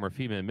mentioned former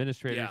female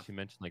administrators. Yeah. You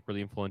mentioned like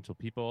really influential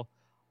people.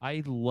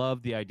 I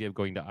love the idea of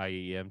going to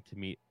IAEM to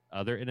meet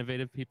other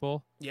innovative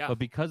people. Yeah. But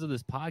because of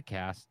this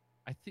podcast,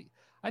 I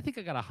think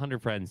I got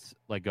 100 friends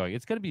like going.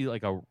 It's going to be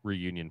like a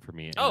reunion for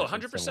me.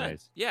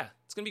 100%. Yeah.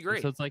 It's going to be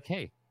great. So it's like,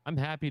 hey, I'm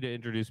happy to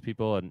introduce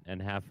people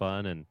and have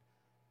fun. And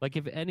like,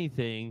 if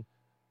anything,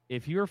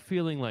 if you're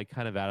feeling like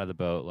kind of out of the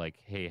boat, like,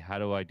 hey, how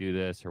do I do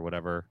this or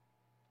whatever?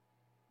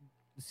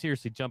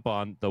 Seriously, jump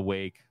on the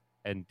wake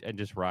and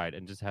just ride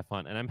and just have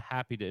fun. And I'm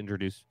happy to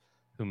introduce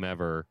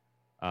whomever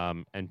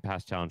and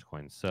pass challenge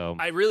coins. So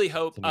I really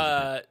hope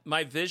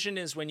my vision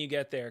is when you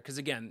get there, because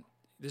again,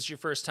 this is your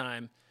first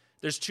time.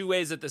 There's two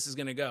ways that this is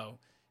going to go.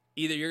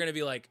 Either you're going to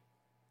be like,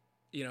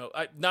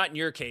 not in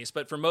your case,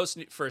 but for most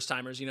first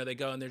timers, they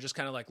go and they're just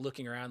kind of like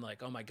looking around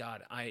like, oh my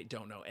God, I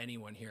don't know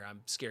anyone here.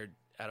 I'm scared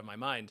out of my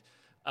mind.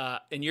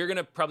 And you're going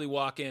to probably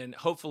walk in,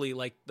 hopefully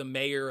like the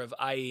mayor of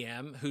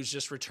IAEM, who's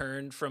just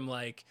returned from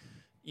like,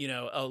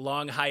 a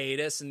long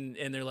hiatus, and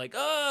they're like,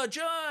 oh,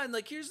 John,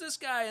 like here's this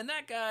guy and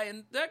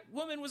that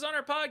woman was on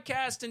our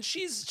podcast and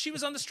she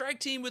was on the strike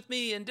team with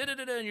me and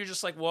da-da-da-da, and you're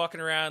just like walking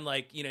around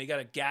like, you got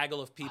a gaggle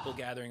of people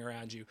gathering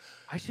around you.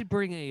 I should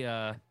bring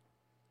a,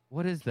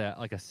 what is that?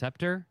 Like a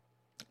scepter?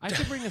 I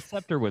should bring a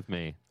scepter with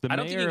me. I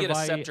don't think you can get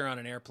a scepter on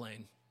an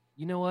airplane.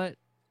 You know what?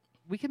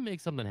 We can make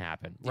something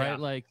happen, right? Yeah.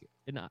 Like,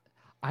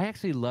 I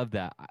actually love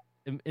that.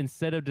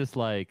 Instead of just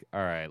like,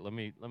 all right, let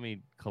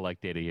me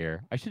collect data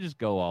here, I should just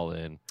go all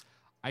in.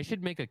 I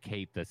should make a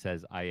cape that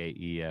says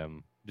IAEM.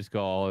 Just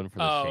go all in for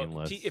the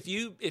shameless. If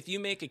you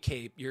make a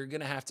cape, you're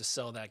gonna have to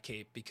sell that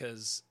cape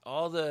because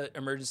all the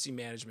emergency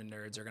management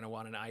nerds are gonna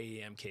want an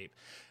IAEM cape.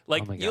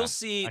 Like you'll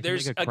see,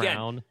 there's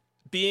again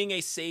being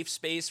a safe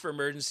space for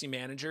emergency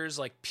managers.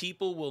 Like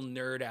people will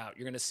nerd out.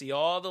 You're gonna see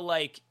all the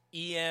like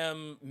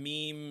EM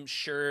meme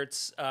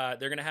shirts.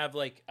 They're gonna have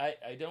like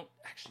I don't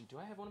actually. Do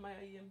I have one of my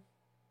IAEM?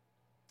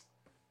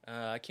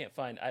 I can't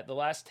find the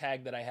last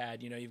tag that I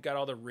had. You've got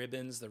all the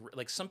ribbons.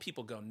 Like some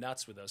people go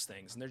nuts with those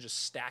things, and they're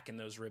just stacking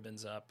those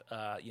ribbons up.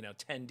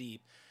 10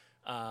 deep.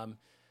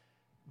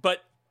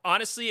 But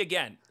honestly,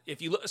 again,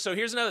 if you look, so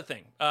here's another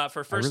thing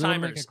for first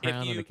timers.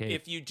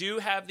 If you do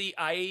have the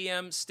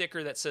IAEM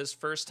sticker that says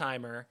first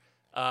timer,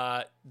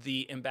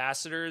 the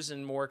ambassadors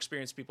and more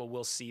experienced people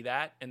will see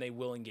that and they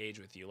will engage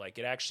with you. Like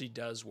it actually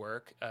does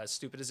work.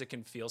 Stupid as it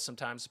can feel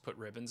sometimes to put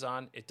ribbons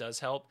on, it does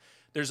help.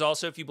 There's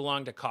also, if you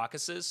belong to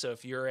caucuses, so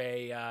if you're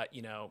a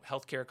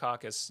healthcare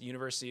caucus,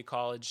 university,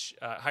 college,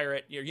 higher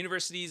ed,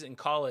 universities and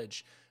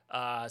college,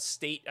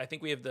 state. I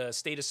think we have the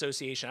state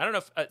association. I don't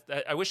know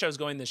if I wish I was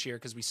going this year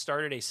because we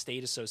started a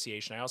state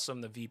association. I also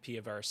am the VP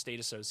of our state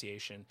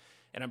association.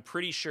 And I'm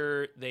pretty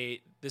sure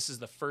this is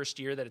the first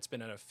year that it's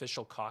been an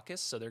official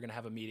caucus, so they're going to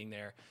have a meeting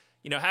there.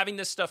 Having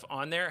this stuff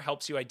on there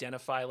helps you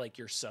identify like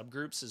your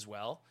subgroups as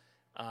well.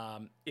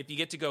 If you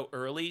get to go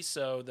early,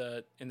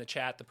 so in the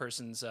chat, the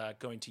person's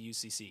going to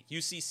UCC.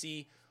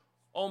 UCC,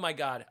 oh my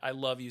God, I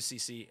love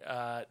UCC.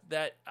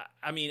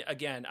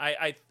 Again,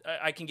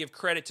 I can give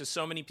credit to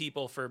so many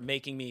people for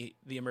making me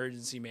the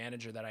emergency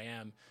manager that I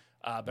am.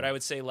 But I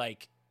would say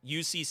like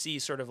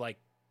UCC sort of like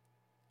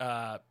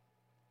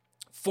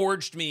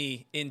forged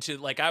me into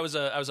like I was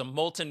a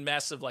molten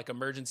mess of like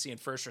emergency and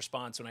first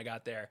response when I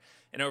got there,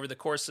 and over the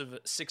course of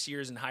 6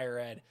 years in higher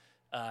ed,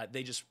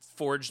 they just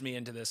forged me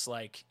into this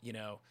like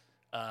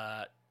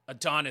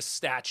Adonis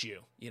statue,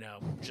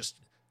 just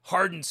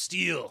hardened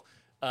steel,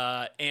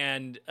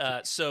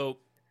 so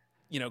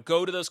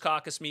go to those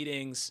caucus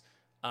meetings.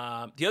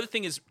 The other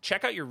thing is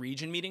check out your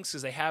region meetings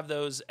because they have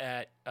those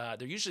at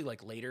they're usually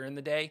like later in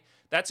the day.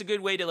 That's a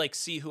good way to like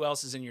see who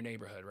else is in your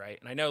neighborhood, right?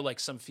 And I know like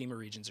some FEMA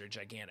regions are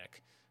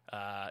gigantic.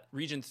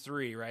 Region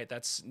 3, right?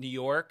 That's New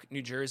York,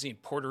 New Jersey,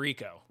 and Puerto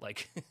Rico.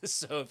 Like,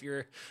 so if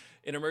you're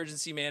an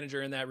emergency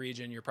manager in that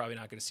region, you're probably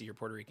not going to see your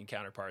Puerto Rican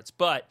counterparts.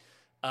 But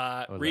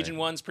Region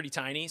 1's pretty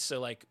tiny, so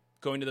like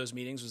going to those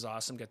meetings was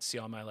awesome. Got to see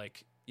all my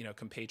like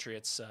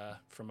compatriots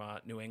from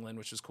New England,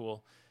 which was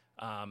cool.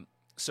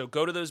 So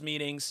go to those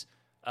meetings.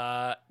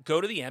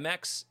 Go to the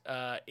MX.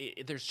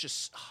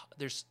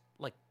 There's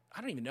like,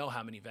 I don't even know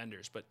how many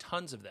vendors, but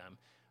tons of them.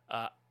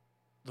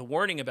 The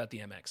warning about the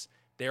MX,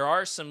 there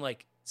are some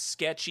like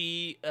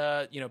sketchy,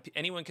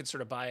 anyone can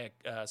sort of buy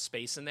a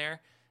space in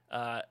there.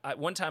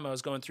 One time I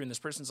was going through and this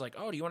person's like,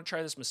 oh, do you want to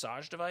try this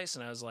massage device?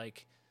 And I was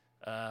like,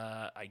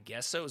 I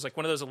guess so. It was like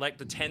one of those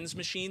the TENS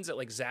machines that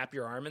like zap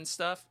your arm and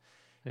stuff.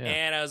 Yeah.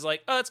 And I was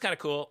like, oh, that's kind of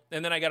cool.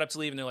 And then I got up to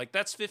leave and they're like,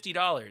 that's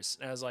 $50.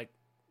 And I was like,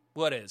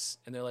 what is?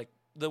 And they're like,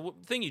 the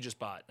thing you just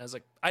bought. And I was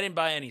like, I didn't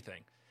buy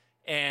anything.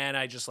 And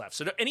I just left.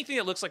 So anything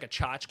that looks like a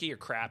tchotchke or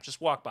crap,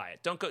 just walk by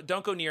it. Don't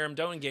go near them.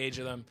 Don't engage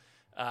with them.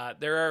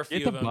 There are a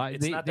few of them.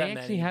 It's not that many.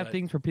 They actually have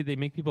things where they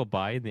make people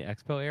buy in the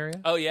expo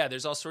area. Oh yeah,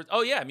 there's all sorts.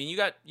 Oh yeah, I mean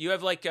you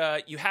have like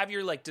you have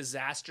your like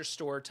disaster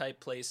store type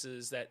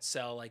places that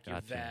sell like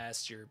your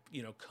vests, your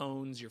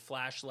cones, your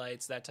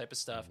flashlights, that type of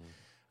stuff.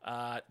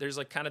 Mm-hmm. There's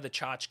like kind of the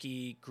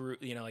tchotchke group,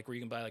 like where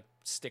you can buy like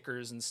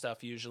stickers and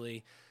stuff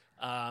usually.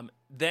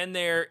 Then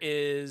there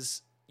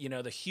is,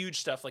 the huge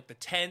stuff like the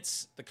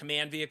tents, the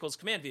command vehicles.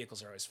 Command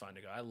vehicles are always fun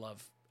to go.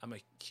 I'm a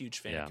huge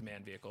fan of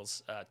command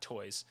vehicles,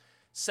 toys.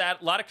 A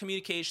lot of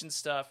communication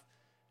stuff.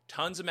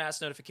 Tons of mass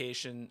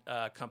notification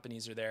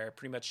companies are there.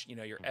 Pretty much,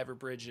 your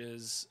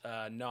Everbridges,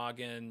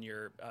 Noggin,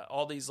 your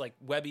all these like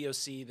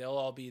WebEOC, they'll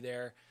all be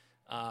there.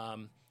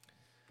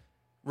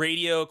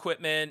 Radio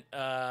equipment,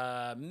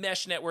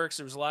 mesh networks.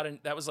 There was a lot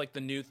of that was like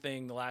the new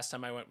thing. The last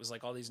time I went was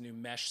like all these new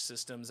mesh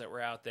systems that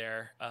were out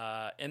there,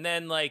 and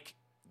then like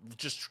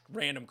just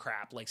random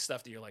crap, like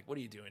stuff that you're like, what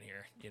are you doing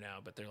here?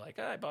 But they're like,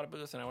 I bought a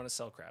booth and I want to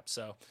sell crap.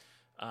 So,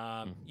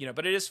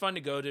 but it is fun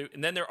to go to.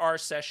 And then there are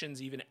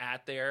sessions even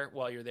at there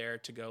while you're there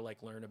to go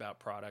like learn about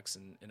products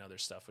and other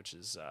stuff, which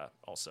is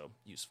also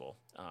useful.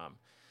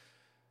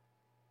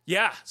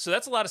 So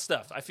that's a lot of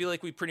stuff. I feel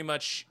like we pretty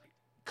much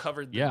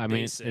covered the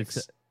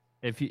basics.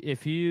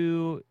 If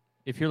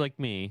you're like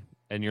me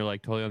and you're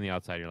like totally on the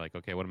outside, you're like,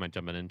 okay, what am I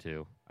jumping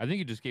into? I think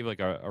you just gave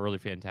like a really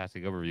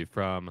fantastic overview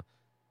from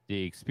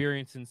the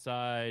experience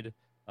inside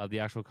of the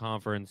actual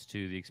conference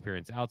to the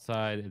experience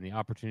outside and the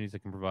opportunities it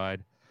can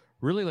provide.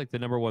 Really, like the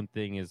number one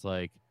thing is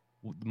like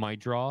my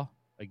draw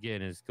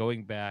again is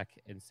going back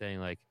and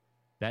saying like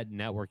that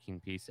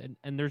networking piece,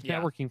 and there's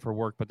networking for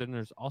work, but then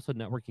there's also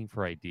networking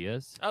for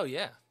ideas. Oh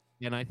yeah,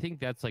 and I think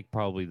that's like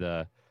probably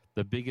the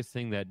biggest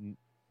thing that.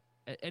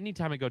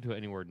 Anytime I go to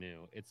anywhere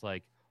new, it's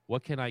like,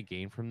 what can I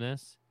gain from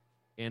this?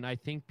 And I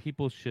think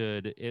people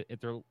should, if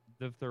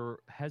they're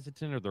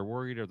hesitant or they're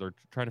worried or they're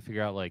trying to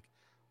figure out like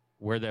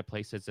where that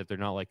place is, if they're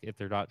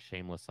not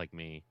shameless like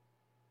me,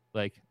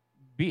 like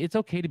it's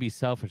okay to be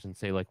selfish and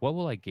say like, what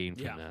will I gain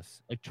from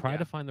this? Like try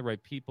to find the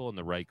right people and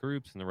the right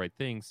groups and the right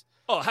things.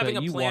 Oh, having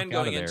a plan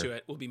going into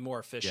it will be more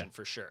efficient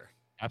for sure.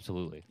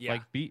 Absolutely. Yeah.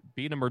 Like be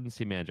an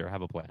emergency manager,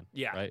 have a plan.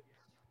 Yeah. Right.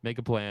 Make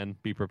a plan,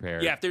 be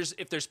prepared. Yeah,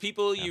 if there's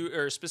people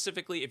or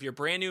specifically if you're a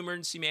brand new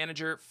emergency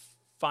manager,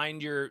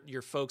 find your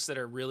folks that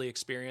are really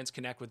experienced,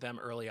 connect with them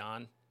early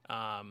on.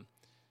 Go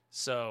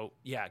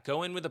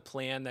in with a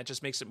plan that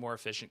just makes it more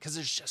efficient because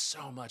there's just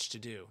so much to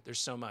do. There's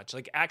so much.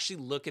 Like actually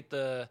look at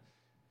there's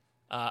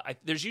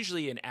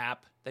usually an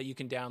app that you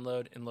can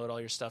download and load all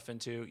your stuff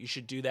into. You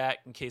should do that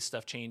in case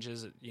stuff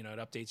changes. It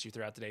updates you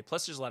throughout the day.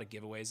 Plus there's a lot of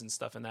giveaways and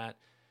stuff in that.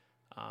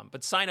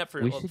 But sign up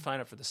for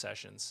the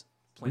sessions.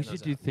 We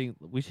should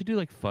do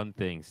like fun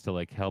things to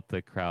like help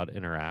the crowd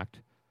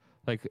interact,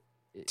 like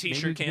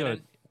T-shirt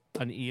cannon,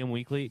 an EM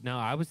weekly. No,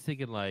 I was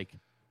thinking like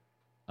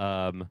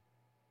random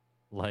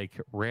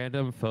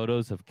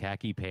photos of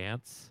khaki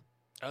pants.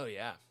 Oh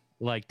yeah,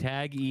 like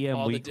tag EM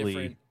all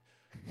weekly.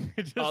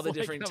 All the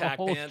different tack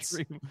pants.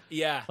 Stream.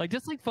 Yeah. Like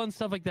just like fun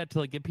stuff like that to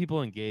like get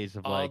people engaged.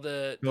 Of, all like,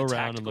 the go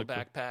around tactical and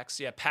backpacks.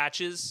 Yeah.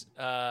 Patches.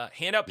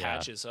 Hand out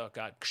patches. Oh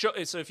God.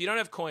 So if you don't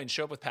have coins,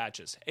 show up with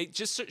patches. Hey,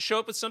 just show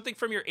up with something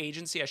from your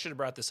agency. I should have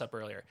brought this up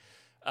earlier.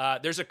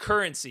 There's a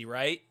currency,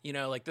 right?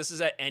 Like this is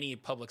at any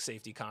public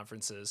safety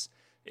conferences.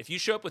 If you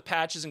show up with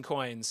patches and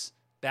coins,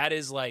 that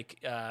is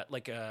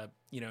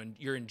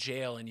you're in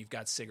jail and you've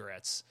got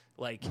cigarettes.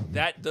 Like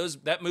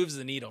that moves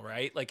the needle,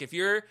 right? Like if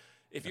you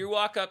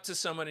walk up to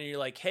someone and you're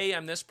like, hey,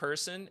 I'm this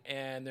person,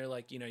 and they're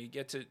like, you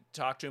get to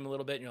talk to him a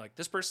little bit, and you're like,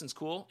 this person's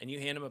cool, and you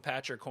hand them a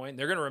patch or a coin,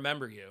 they're going to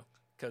remember you.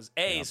 Because,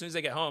 as soon as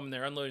they get home and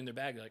they're unloading their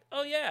bag, they're like,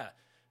 oh, yeah,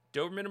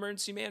 Doberman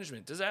Emergency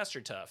Management,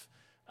 disaster tough.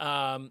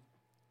 So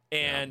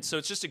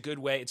it's just a good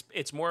way.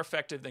 It's more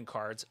effective than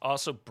cards.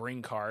 Also,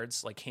 bring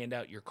cards, like hand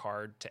out your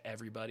card to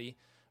everybody,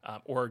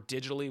 or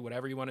digitally,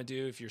 whatever you want to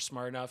do. If you're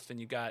smart enough and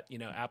you got,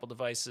 Apple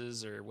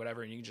devices or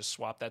whatever, and you can just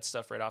swap that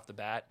stuff right off the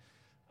bat.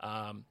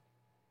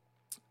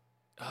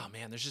 Oh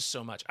man, there's just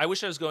so much. I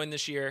wish I was going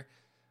this year.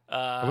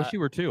 I wish you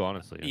were too,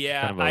 honestly.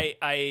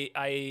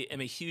 I am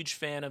a huge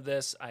fan of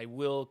this. I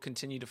will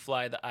continue to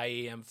fly the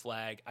IAEM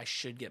flag. I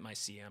should get my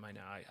CM. I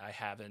know I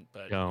haven't,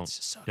 but it's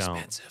just so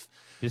expensive.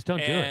 Just don't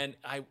do it. And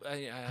I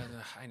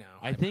know.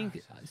 I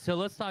think so.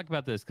 Let's talk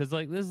about this because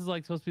like this is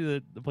like supposed to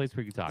be the place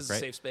where you can talk, this right?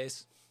 Is a safe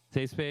space.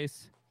 Safe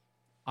space.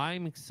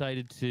 I'm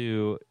excited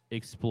to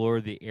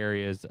explore the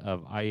areas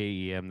of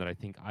IAEM that I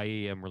think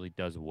IAEM really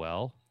does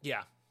well.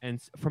 Yeah.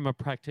 And from a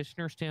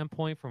practitioner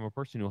standpoint, from a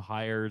person who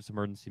hires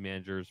emergency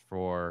managers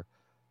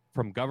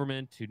from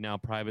government to now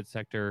private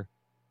sector,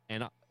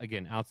 and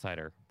again,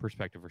 outsider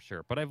perspective for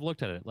sure. But I've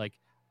looked at it. Like,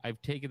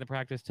 I've taken the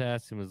practice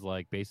test and was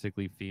like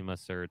basically FEMA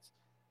certs.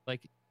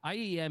 Like,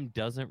 IAEM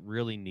doesn't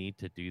really need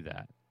to do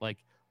that. Like,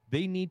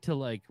 they need to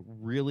like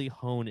really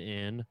hone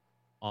in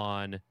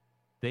on,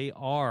 they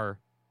are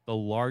the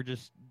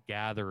largest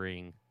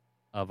gathering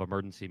of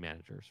emergency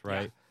managers,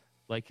 right? Yeah.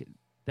 Like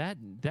that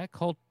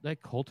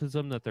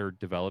cultism that they're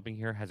developing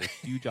here has a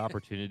huge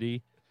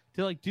opportunity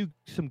to like do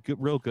some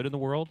real good in the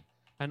world.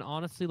 And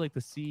honestly, like the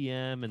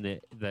CEM and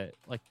the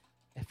like,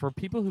 for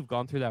people who've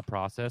gone through that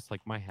process,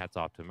 like my hat's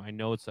off to them. I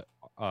know it's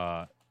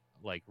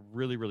like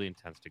really, really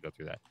intense to go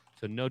through that.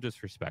 So no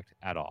disrespect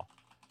at all.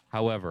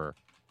 However,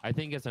 I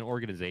think as an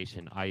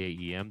organization,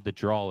 IAEM, the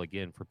draw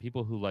again for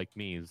people who like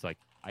me is like,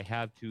 I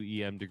have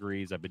 2 EM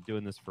degrees. I've been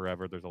doing this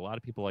forever. There's a lot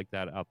of people like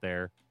that out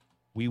there.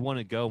 We want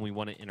to go and we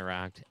want to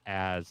interact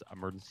as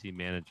emergency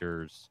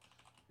managers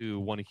who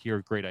want to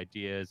hear great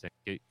ideas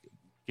and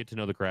get to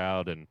know the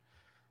crowd. And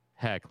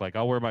heck, like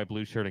I'll wear my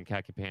blue shirt and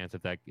khaki pants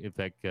if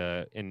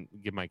that and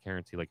give my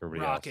currency like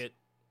everybody else. Rocket.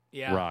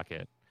 Yeah.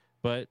 Rocket.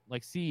 But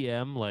like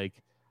CEM,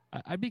 like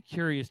I'd be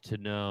curious to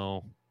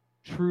know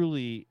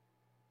truly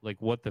like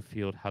how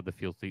the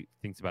field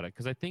thinks about it,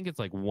 because I think it's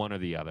like one or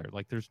the other.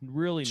 Like there's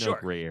really no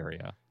gray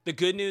area. The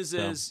good news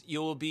is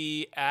you'll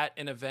be at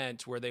an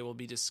event where they will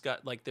be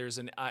discussed. Like there's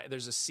a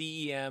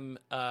CEM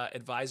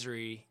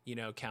advisory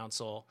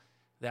council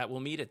that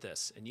will meet at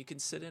this, and you can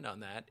sit in on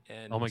that.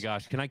 And oh my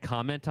gosh, can I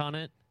comment on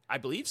it? I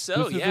believe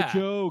so. This is a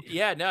joke.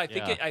 Yeah, no, I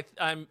think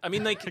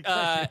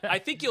I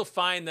think you'll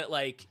find that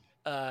like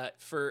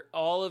for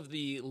all of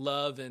the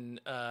love and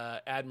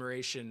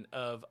admiration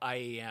of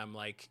IAM,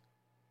 like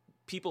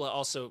people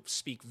also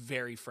speak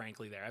very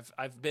frankly there.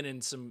 I've been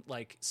in some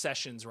like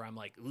sessions where I'm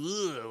like,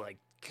 ugh, like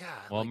God.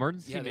 Well, like,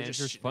 emergency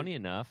managers, funny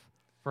enough,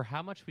 for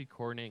how much we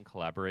coordinate and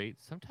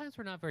collaborate, sometimes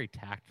we're not very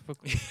tactful.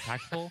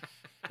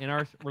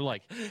 We're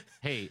like,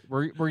 hey,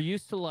 we're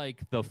used to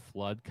like the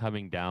flood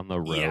coming down the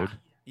road.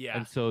 Yeah.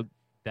 And so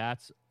that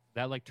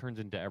like turns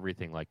into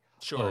everything like,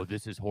 oh,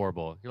 this is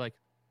horrible. You're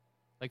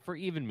like for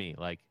even me,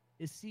 like,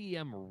 is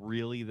CEM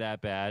really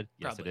that bad?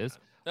 Yes, Probably it is.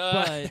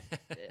 not.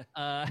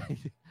 But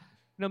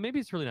no, maybe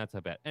it's really not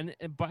so bad. And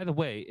by the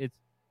way,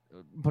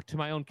 but to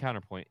my own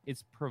counterpoint,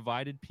 it's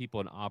provided people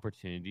an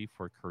opportunity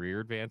for career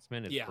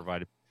advancement. It's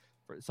provided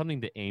for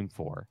something to aim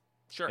for.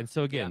 Sure. And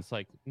so again, it's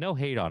like no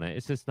hate on it.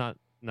 It's just not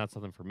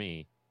something for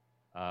me.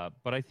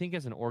 But I think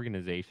as an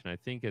organization, I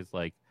think as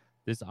like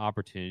this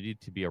opportunity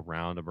to be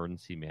around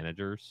emergency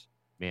managers,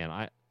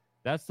 man,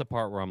 that's the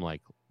part where I'm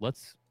like,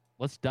 let's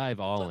dive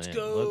all in. Let's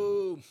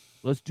go.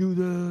 Let's do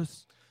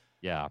this.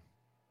 Yeah.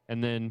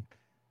 And then,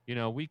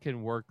 we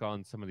can work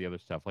on some of the other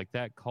stuff like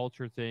that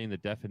culture thing, the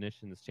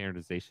definition, the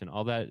standardization,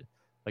 all that.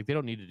 Like they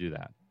don't need to do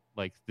that.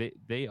 Like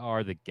they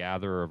are the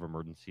gatherer of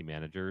emergency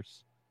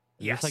managers.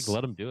 Yes. Just like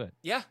let them do it.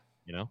 Yeah.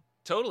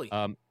 Totally.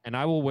 And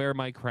I will wear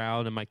my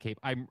crown and my cape.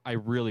 I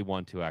really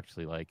want to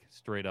actually like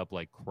straight up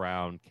like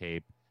crown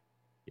cape,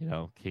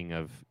 king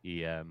of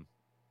EM,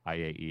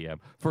 IAEM.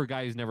 For a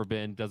guy who's never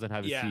been, doesn't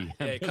have a CEM.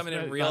 Yeah, coming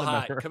in real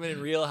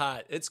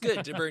hot. It's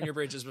good to burn your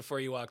bridges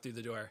before you walk through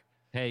the door.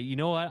 Hey, you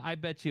know what? I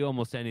bet you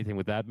almost anything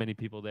with that many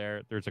people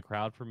there, there's a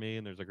crowd for me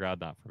and there's a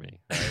crowd not for me.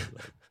 Right?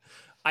 Like,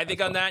 I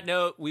think on that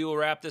note, we will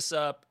wrap this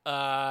up.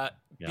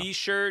 Be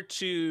sure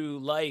to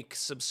like,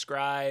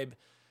 subscribe,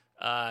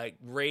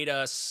 rate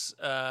us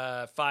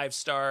 5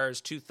 stars,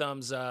 2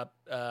 thumbs up.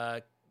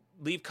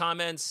 Leave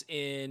comments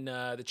in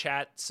the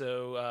chat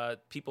so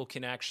people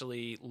can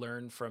actually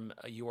learn from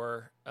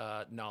your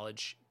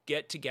knowledge.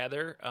 Get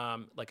together.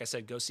 Like I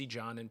said, go see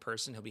John in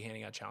person. He'll be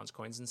handing out challenge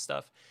coins and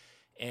stuff.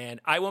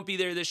 And I won't be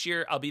there this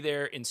year. I'll be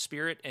there in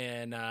spirit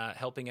and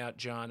helping out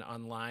John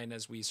online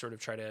as we sort of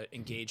try to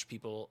engage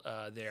people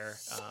there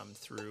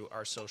through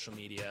our social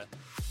media.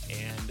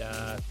 And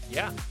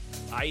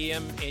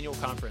IEM annual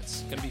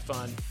conference. Going to be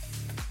fun.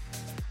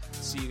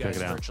 See you guys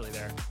virtually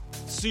there.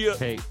 See ya.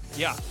 Hey.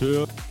 Yeah.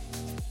 See ya.